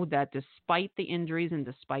show that despite the injuries and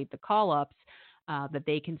despite the call-ups, that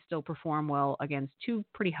they can still perform well against 2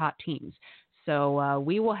 pretty hot teams. So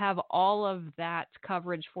we will have all of that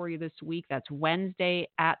coverage for you this week. That's Wednesday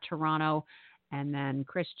at Toronto. And then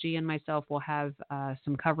Chris G and myself will have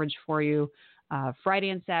some coverage for you Friday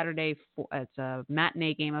and Saturday. It's a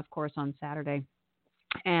matinee game, of course, on Saturday.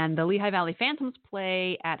 And the Lehigh Valley Phantoms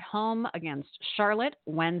play at home against Charlotte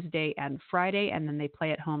Wednesday and Friday, and then they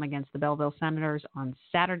play at home against the Belleville Senators on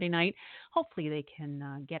Saturday night. Hopefully they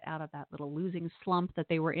can get out of that little losing slump that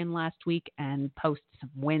they were in last week and post some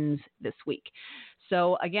wins this week.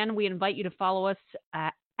 So, again, we invite you to follow us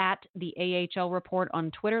at the AHL Report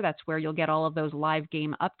on Twitter. That's where you'll get all of those live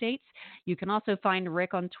game updates. You can also find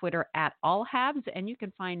Rick on Twitter at AllHabs, and you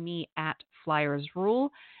can find me at Flyers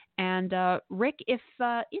Rule. And Rick, if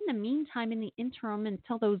in the meantime, in the interim,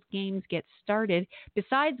 until those games get started,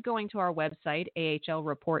 besides going to our website,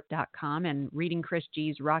 ahlreport.com, and reading Chris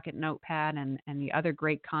G's Rocket Notepad and the other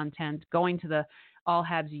great content, going to the All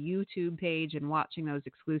Habs YouTube page and watching those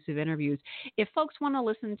exclusive interviews, if folks want to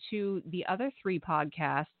listen to the other 3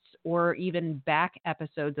 podcasts or even back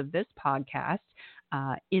episodes of this podcast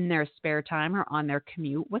in their spare time or on their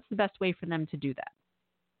commute, what's the best way for them to do that?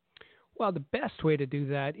 Well, the best way to do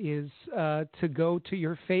that is to go to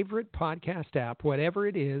your favorite podcast app, whatever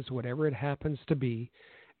it is, whatever it happens to be,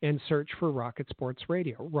 and search for Rocket Sports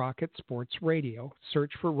Radio. Rocket Sports Radio.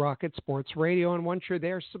 Search for Rocket Sports Radio, and once you're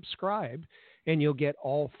there, subscribe, and you'll get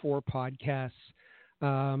all 4 podcasts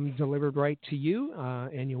delivered right to you,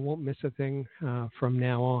 and you won't miss a thing from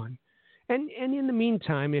now on. And in the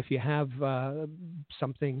meantime, if you have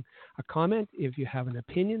something, a comment, if you have an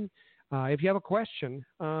opinion, if you have a question,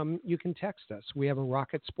 you can text us. We have a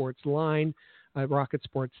Rocket Sports line, a Rocket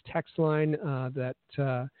Sports text line that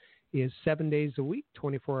is 7 days a week,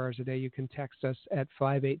 24 hours a day. You can text us at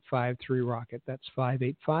 5853-ROCKET. That's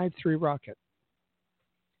 5853-ROCKET.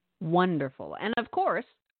 Wonderful. And, of course,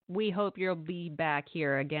 we hope you'll be back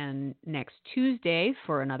here again next Tuesday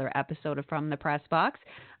for another episode of From the Press Box.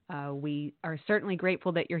 We are certainly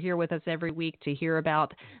grateful that you're here with us every week to hear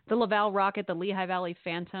about the Laval Rocket, the Lehigh Valley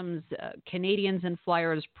Phantoms, Canadians and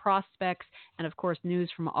Flyers prospects, and, of course,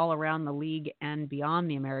 news from all around the league and beyond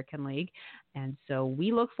the American League. And so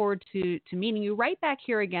we look forward to meeting you right back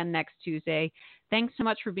here again next Tuesday. Thanks so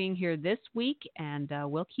much for being here this week, and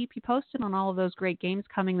we'll keep you posted on all of those great games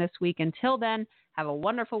coming this week. Until then, have a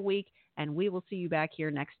wonderful week, and we will see you back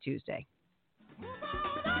here next Tuesday.